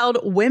she held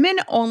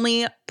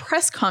women-only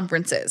press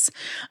conferences.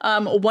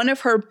 One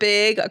of her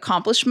big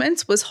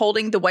accomplishments was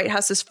holding the White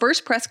House's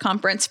first press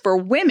conference for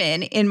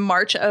women in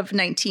March of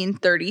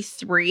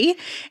 1933.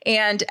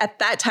 And at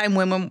that time,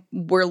 women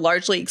were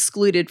largely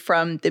excluded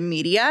from the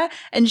media.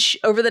 And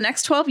over the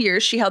next 12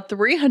 years, she held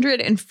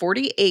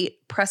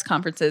 348 press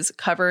conferences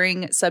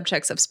covering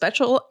subjects of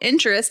special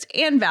interest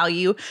and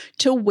value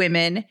to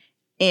women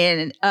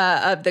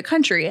of the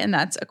country, and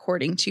that's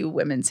according to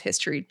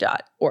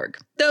womenshistory.org.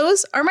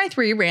 Those are my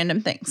 3 random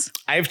things.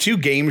 I have 2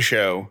 game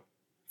show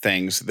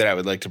things that I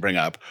would like to bring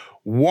up.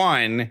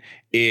 One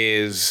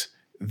is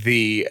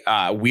the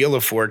Wheel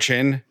of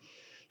Fortune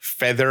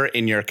feather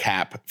in your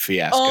cap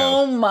fiasco.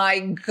 Oh my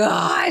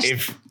gosh.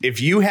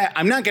 If you have,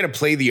 I'm not going to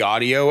play the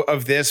audio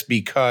of this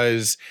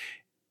because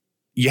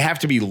you have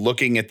to be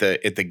looking at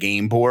the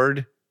game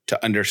board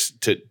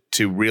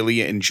to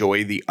really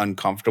enjoy the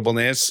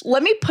uncomfortableness.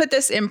 Let me put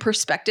this in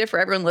perspective for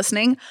everyone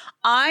listening.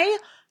 I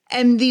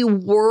am the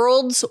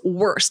world's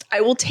worst.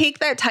 I will take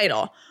that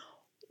title,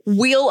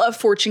 Wheel of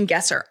Fortune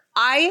guesser.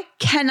 I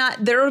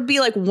cannot, there would be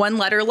like 1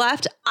 letter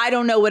left. I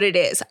don't know what it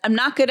is. I'm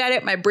not good at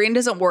it. My brain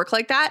doesn't work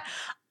like that.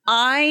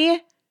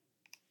 I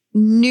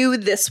knew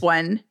this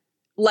one,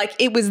 like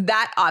it was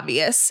that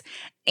obvious.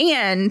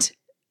 And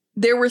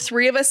there were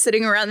 3 of us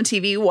sitting around the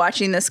TV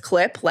watching this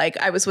clip. Like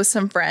I was with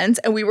some friends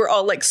and we were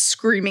all like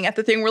screaming at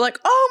the thing. We're like,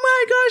 oh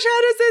my gosh,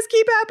 how does this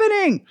keep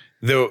happening?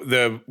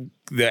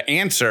 The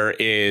answer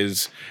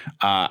is,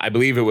 I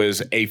believe it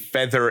was a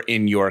feather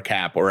in your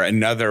cap or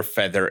another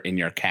feather in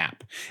your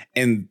cap.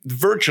 And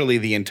virtually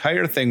the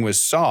entire thing was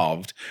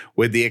solved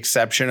with the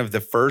exception of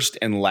the first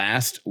and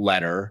last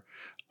letter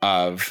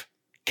of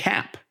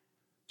cap.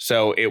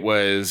 So it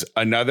was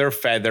another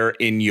feather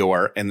in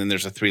your, and then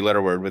there's a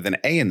 3-letter word with an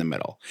A in the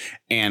middle.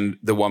 And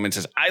the woman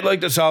says, I'd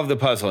like to solve the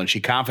puzzle. And she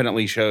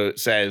confidently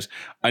says,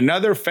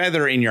 another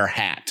feather in your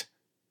hat.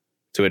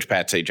 To which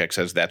Pat Sajak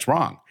says, that's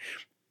wrong.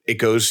 It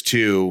goes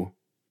to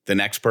the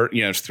next person,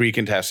 it's 3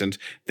 contestants.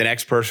 The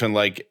next person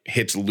like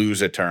hits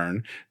lose a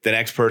turn. The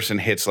next person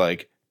hits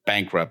like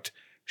bankrupt.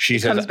 She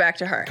says, comes back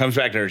to her.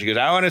 She goes,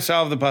 I want to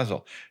solve the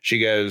puzzle. She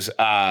goes,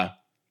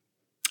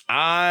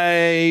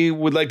 I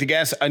would like to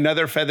guess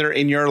another feather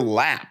in your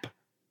lap.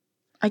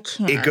 I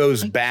can't. It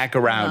goes back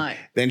around.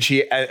 Then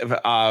she came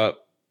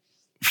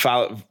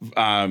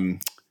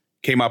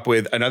up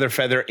with another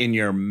feather in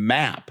your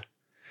map.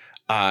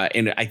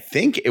 And I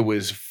think it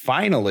was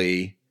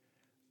finally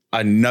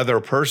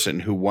another person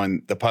who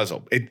won the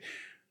puzzle.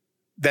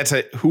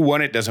 Who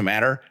won it doesn't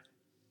matter.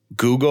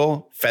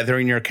 Google feather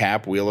in your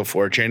cap, Wheel of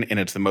Fortune, and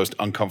it's the most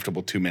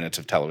uncomfortable 2 minutes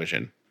of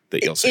television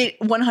that you'll see. It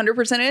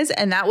 100% is,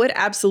 and that would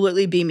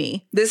absolutely be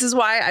me. This is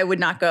why I would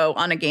not go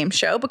on a game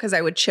show because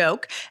I would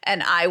choke,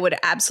 and I would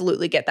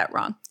absolutely get that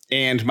wrong.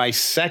 And my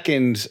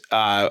second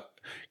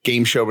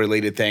game show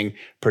related thing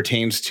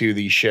pertains to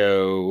the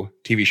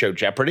TV show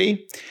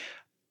Jeopardy.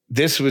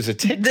 This was a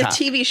TikTok. The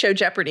TV show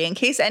Jeopardy, in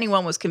case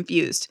anyone was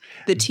confused,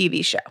 the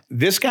TV show.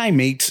 This guy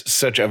makes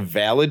such a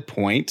valid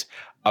point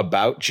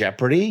about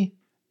Jeopardy,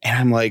 and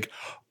I'm like,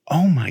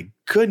 oh my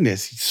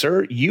goodness,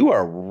 sir, you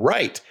are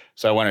right.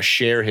 So I want to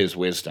share his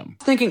wisdom.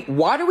 Thinking,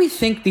 why do we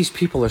think these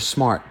people are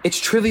smart? It's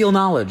trivial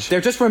knowledge. They're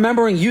just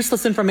remembering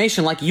useless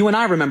information like you and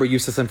I remember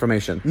useless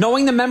information.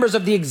 Knowing the members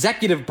of the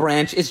executive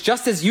branch is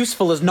just as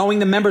useful as knowing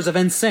the members of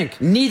NSYNC.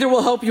 Neither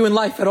will help you in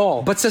life at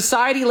all. But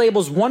society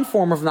labels one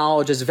form of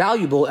knowledge as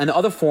valuable and the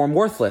other form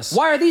worthless.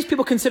 Why are these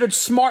people considered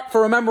smart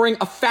for remembering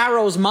a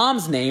pharaoh's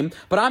mom's name,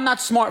 but I'm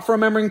not smart for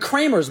remembering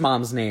Kramer's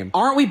mom's name?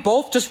 Aren't we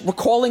both just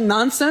recalling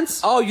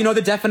nonsense? Oh, you know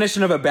the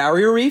definition of a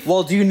barrier reef?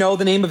 Well, do you know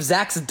the name of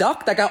Zach's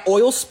duck that got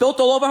oil spilt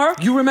all over her?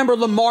 You remember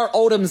Lamar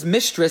Odom's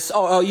mistress.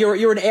 Oh,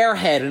 you're an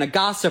airhead and a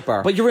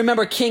gossiper. But you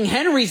remember King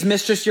Henry's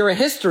mistress, you're a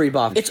history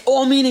buff. It's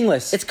all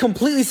meaningless. It's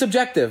completely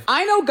subjective.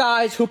 I know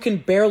guys who can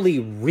barely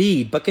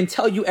read, but can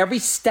tell you every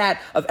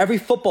stat of every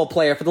football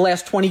player for the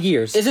last 20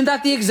 years. Isn't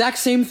that the exact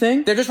same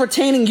thing? They're just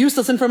retaining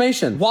useless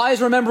information. Why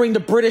is remembering the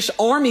British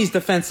Army's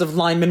defensive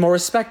linemen more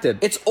respected?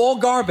 It's all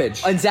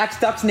garbage. And Zach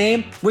Duck's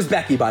name was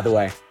Becky, by the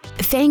way.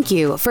 Thank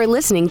you for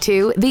listening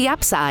to The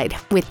Upside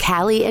with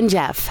Callie and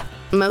Jeff.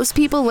 Most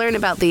people learn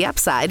about the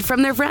upside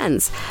from their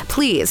friends.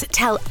 Please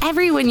tell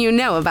everyone you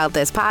know about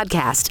this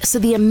podcast so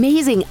the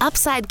amazing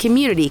Upside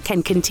community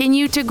can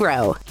continue to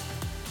grow.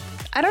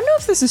 I don't know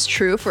if this is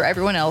true for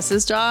everyone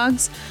else's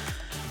dogs,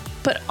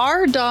 but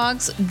our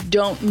dogs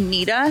don't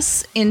need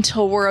us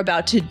until we're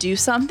about to do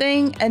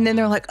something. And then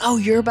they're like, oh,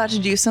 you're about to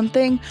do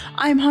something?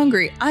 I'm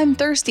hungry. I'm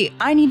thirsty.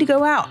 I need to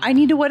go out. I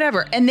need to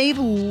whatever. And they've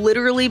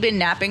literally been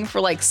napping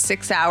for like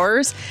 6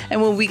 hours.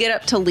 And when we get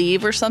up to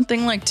leave or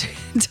something, like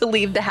to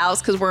leave the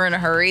house because we're in a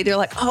hurry, they're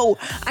like, oh,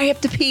 I have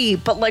to pee,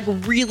 but like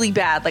really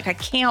bad. Like I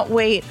can't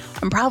wait.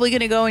 I'm probably going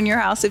to go in your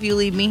house if you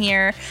leave me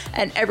here.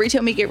 And every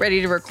time we get ready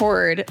to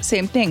record,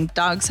 same thing.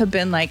 Dogs have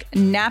been like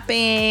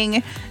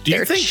napping.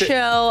 They're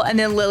chill. And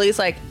then Lily's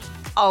like,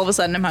 all of a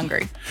sudden, I'm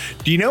hungry.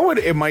 Do you know what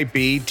it might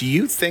be? Do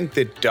you think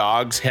that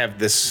dogs have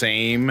the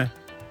same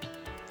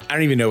I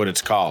don't even know what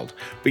it's called.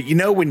 But you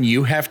know when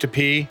you have to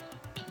pee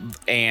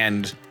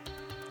and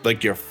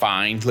like you're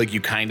fine, like you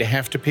kind of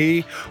have to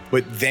pee,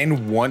 but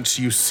then once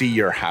you see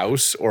your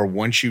house or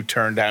once you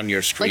turn down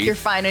your street, Like you're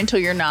fine until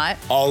you're not.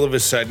 all of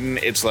a sudden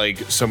it's like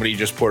somebody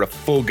just poured a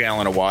full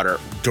gallon of water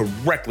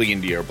directly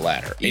into your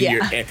bladder.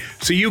 And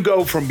so you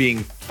go from being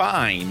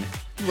fine.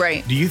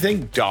 Right. Do you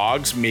think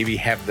dogs maybe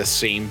have the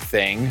same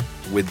thing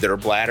with their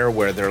bladder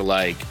where they're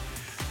like,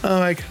 oh,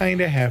 I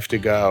kind of have to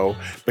go.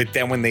 But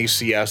then when they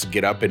see us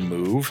get up and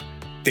move,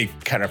 they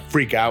kind of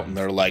freak out and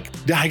they're like,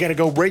 I got to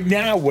go right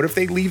now. What if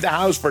they leave the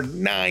house for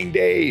 9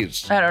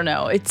 days? I don't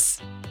know.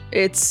 It's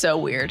so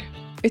weird.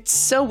 It's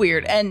so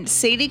weird. And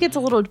Sadie gets a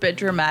little bit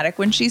dramatic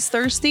when she's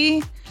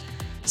thirsty.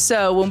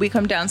 So when we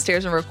come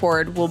downstairs and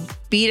record, we'll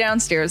be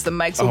downstairs, the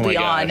mics will be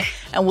on,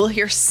 and we'll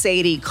hear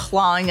Sadie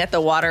clawing at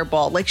the water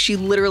bowl. Like she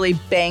literally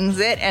bangs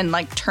it and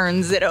like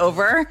turns it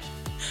over.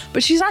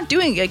 But she's not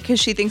doing it because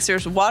she thinks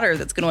there's water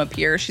that's going to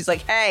appear. She's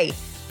like, hey.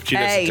 She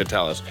doesn't to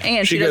tell us.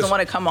 And she doesn't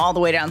want to come all the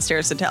way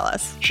downstairs to tell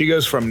us. She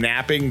goes from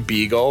napping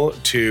beagle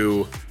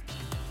to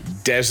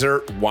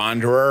desert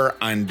wanderer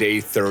on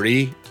day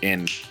 30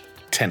 in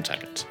 10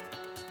 seconds.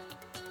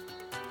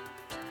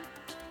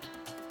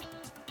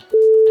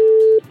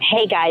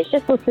 Hey guys,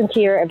 just listened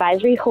to your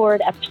advisory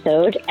horde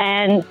episode,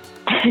 and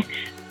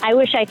I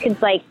wish I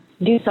could like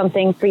do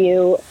something for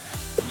you,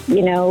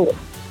 you know,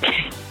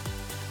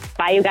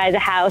 buy you guys a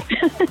house.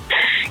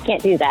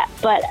 Can't do that,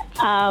 but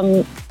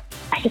I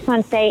just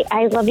want to say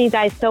I love you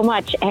guys so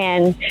much,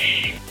 and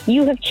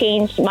you have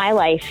changed my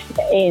life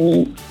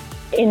in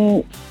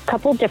a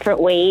couple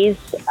different ways.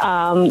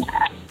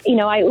 You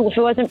know, if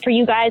it wasn't for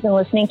you guys and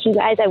listening to you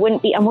guys, I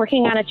wouldn't be. I'm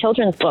working on a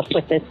children's book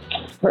with this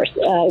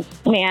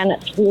man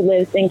who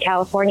lives in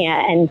California,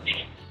 and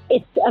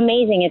it's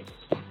amazing. It's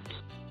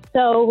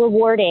so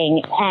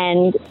rewarding,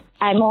 and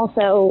I'm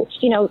also,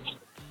 you know,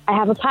 I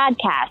have a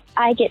podcast.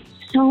 I get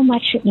so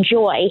much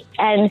joy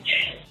and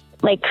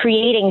like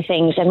creating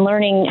things and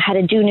learning how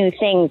to do new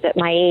things at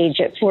my age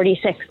at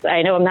 46.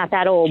 I know I'm not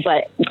that old,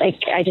 but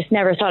like I just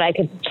never thought I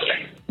could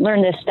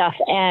learn this stuff.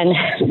 And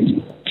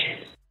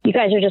you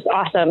guys are just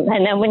awesome.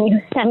 And then when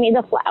you sent me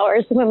the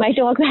flowers when my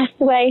dog passed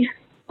away,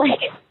 like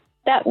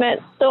that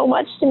meant so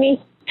much to me.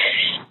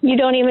 You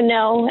don't even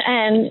know.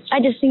 And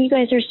I just think you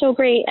guys are so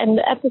great. And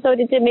the episode,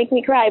 it did make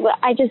me cry, but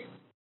I just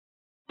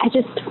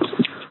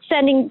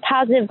sending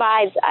positive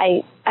vibes.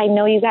 I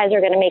know you guys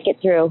are going to make it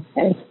through,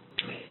 and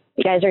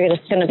you guys are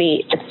it's going to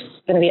be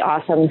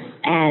awesome.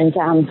 And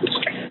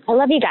I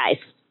love you guys.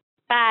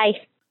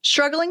 Bye.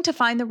 Struggling to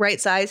find the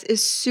right size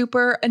is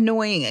super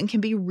annoying and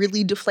can be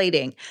really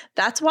deflating.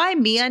 That's why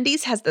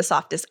MeUndies has the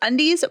softest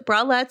undies,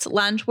 bralettes,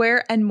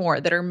 loungewear, and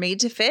more that are made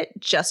to fit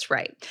just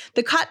right.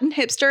 The Cotton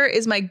Hipster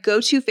is my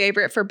go-to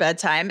favorite for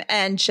bedtime,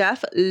 and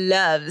Jeff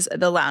loves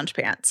the lounge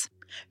pants.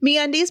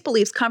 MeUndies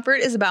believes comfort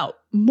is about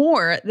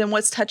more than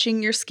what's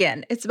touching your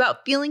skin. It's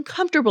about feeling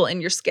comfortable in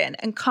your skin,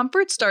 and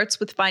comfort starts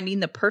with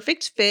finding the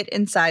perfect fit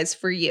and size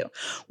for you,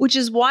 which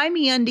is why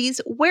MeUndies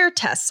wear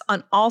tests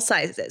on all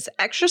sizes,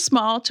 extra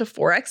small to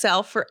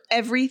 4XL for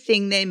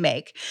everything they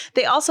make.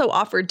 They also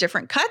offer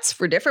different cuts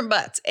for different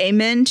butts.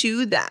 Amen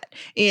to that.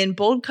 In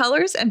bold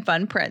colors and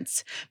fun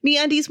prints.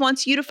 MeUndies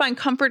wants you to find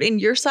comfort in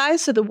your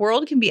size so the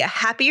world can be a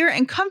happier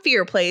and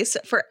comfier place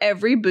for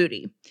every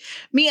booty.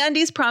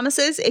 MeUndies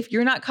promises if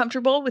you're not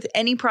comfortable with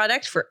any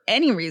product for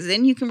any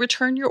reason, you can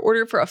return your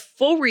order for a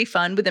full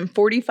refund within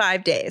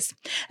 45 days.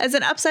 As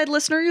an Upside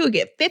listener, you'll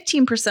get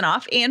 15%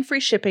 off and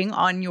free shipping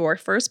on your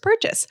first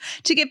purchase.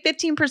 To get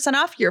 15%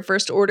 off your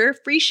first order,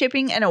 free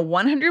shipping, and a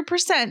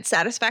 100%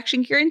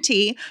 satisfaction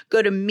guarantee,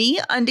 go to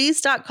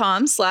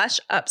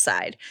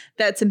MeUndies.com/upside.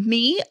 That's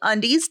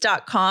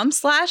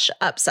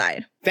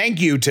MeUndies.com/upside.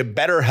 Thank you to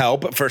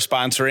BetterHelp for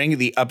sponsoring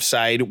the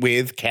Upside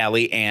with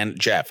Callie and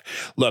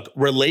Jeff. Look,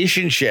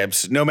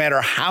 relationships, no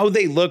matter how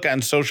they look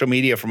on social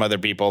media from other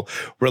people,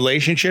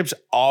 relationships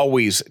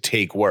always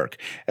take work,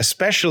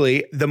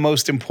 especially the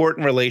most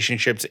important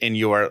relationships in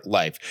your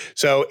life.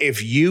 So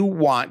if you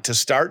want to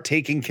start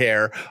taking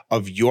care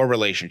of your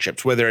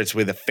relationships, whether it's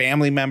with a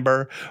family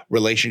member,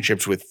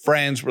 relationships with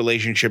friends,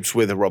 relationships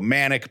with a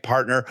romantic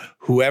partner,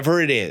 whoever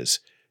it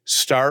is,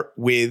 start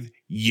with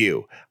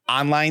you.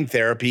 Online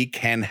therapy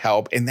can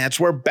help, and that's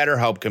where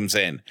BetterHelp comes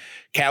in.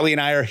 Callie and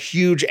I are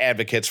huge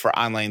advocates for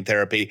online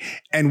therapy,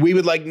 and we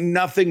would like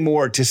nothing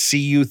more to see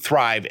you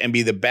thrive and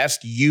be the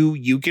best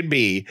you can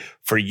be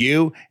for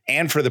you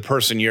and for the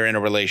person you're in a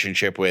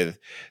relationship with,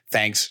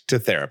 thanks to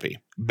therapy.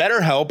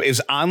 BetterHelp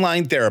is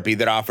online therapy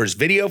that offers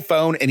video,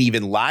 phone, and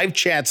even live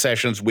chat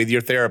sessions with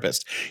your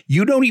therapist.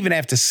 You don't even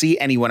have to see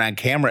anyone on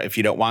camera if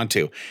you don't want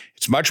to.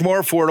 It's much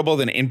more affordable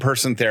than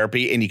in-person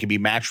therapy, and you can be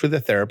matched with a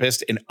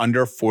therapist in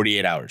under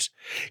 48 hours.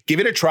 Give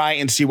it a try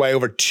and see why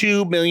over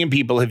 2 million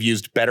people have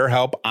used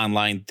BetterHelp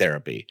online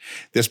therapy.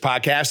 This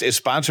podcast is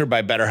sponsored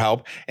by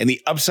BetterHelp, and the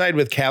Upside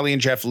with Callie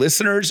and Jeff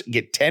listeners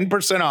get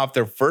 10% off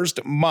their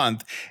first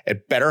month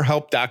at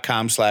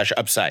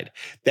BetterHelp.com/upside.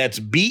 That's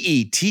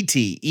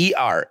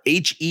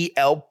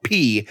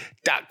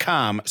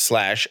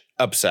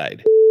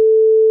BetterHelp.com/upside.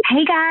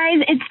 Hey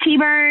guys, it's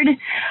T-Bird.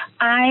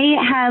 I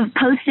have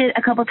posted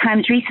a couple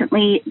times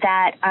recently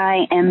that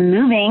I am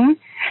moving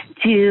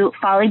to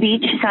Folly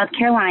Beach, South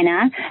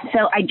Carolina.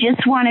 So I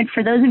just wanted,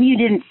 for those of you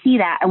who didn't see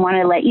that, I want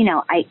to let you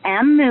know I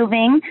am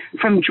moving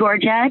from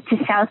Georgia to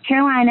South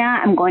Carolina.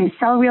 I'm going to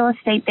sell real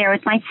estate there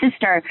with my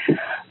sister.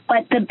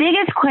 But the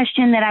biggest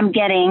question that I'm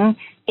getting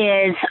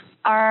is,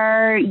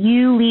 are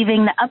you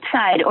leaving the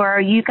Upside or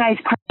are you guys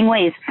parting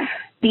ways?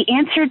 The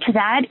answer to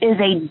that is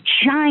a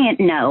giant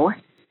no.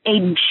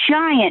 A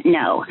giant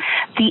no.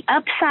 The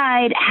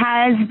Upside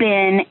has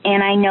been,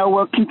 and I know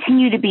will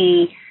continue to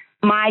be,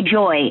 my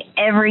joy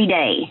every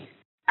day.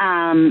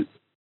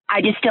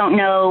 I just don't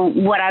know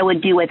what I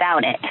would do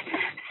without it.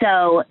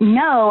 So,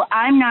 no,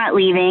 I'm not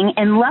leaving.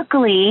 And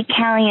luckily,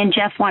 Callie and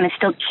Jeff want to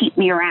still keep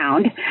me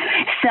around.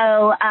 So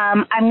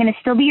I'm going to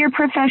still be your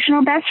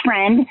professional best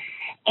friend.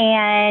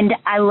 And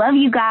I love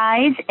you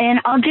guys. And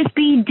I'll just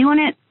be doing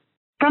it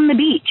from the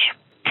beach.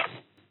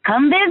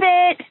 Come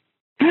visit.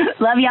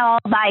 Love y'all.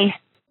 Bye.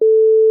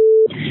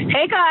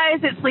 Hey guys,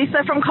 it's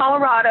Lisa from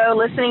Colorado,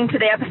 listening to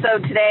the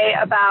episode today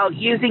about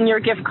using your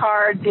gift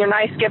cards, your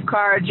nice gift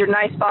cards, your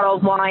nice bottle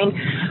of wine.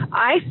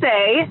 I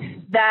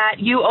say that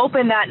you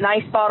open that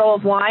nice bottle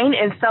of wine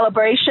in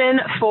celebration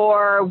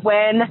for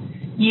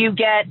when you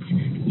get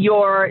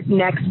your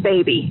next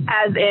baby,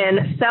 as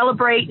in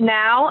celebrate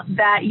now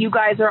that you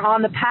guys are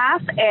on the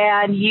path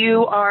and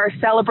you are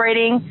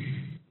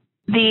celebrating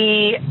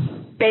the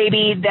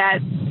baby that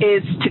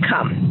is to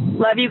come.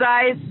 Love you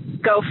guys.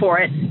 Go for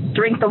it.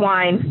 Drink the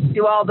wine.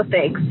 Do all the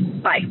things.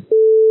 Bye.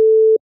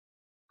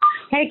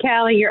 Hey,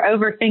 Callie, you're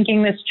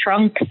overthinking this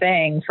trunk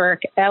thing for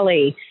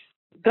Ellie.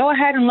 Go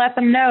ahead and let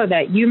them know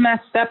that you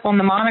messed up on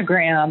the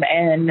monogram,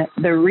 and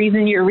the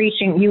reason you're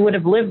reaching, you would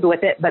have lived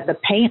with it, but the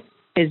paint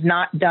is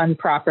not done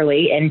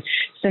properly. And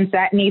since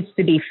that needs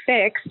to be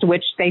fixed,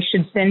 which they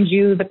should send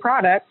you the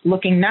product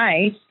looking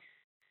nice,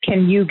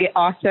 can you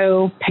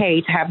also pay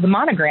to have the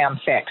monogram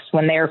fixed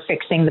when they're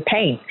fixing the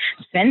paint?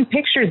 Send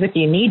pictures if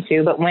you need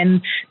to, but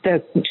when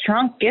the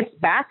trunk gets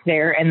back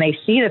there and they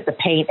see that the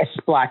paint is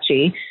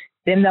splotchy,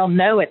 then they'll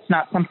know it's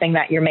not something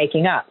that you're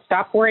making up.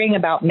 Stop worrying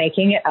about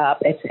making it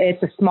up.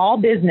 It's a small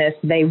business.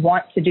 They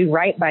want to do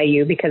right by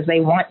you because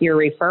they want your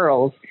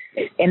referrals,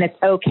 and it's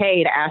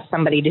okay to ask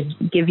somebody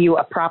to give you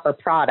a proper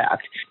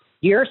product.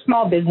 You're a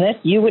small business.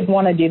 You would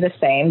want to do the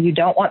same. You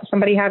don't want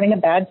somebody having a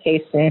bad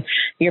taste in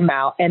your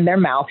mouth, in their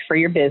mouth for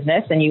your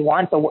business, and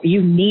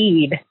you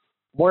need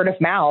word of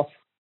mouth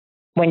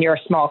when you're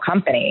a small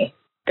company.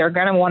 They're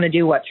going to want to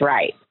do what's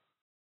right.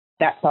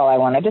 That's all I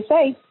wanted to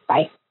say.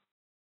 Bye.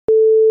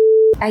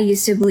 I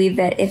used to believe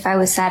that if I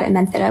was sad, it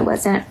meant that I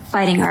wasn't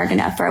fighting hard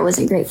enough or I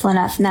wasn't grateful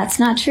enough, and that's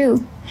not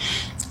true.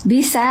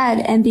 Be sad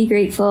and be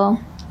grateful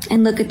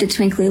and look at the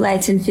twinkly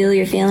lights and feel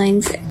your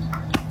feelings.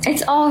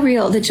 It's all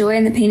real. The joy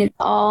and the pain is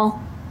all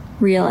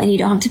real, and you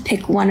don't have to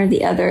pick one or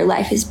the other.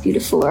 Life is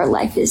beautiful or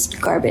life is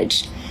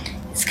garbage.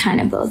 It's kind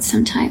of both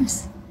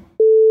sometimes.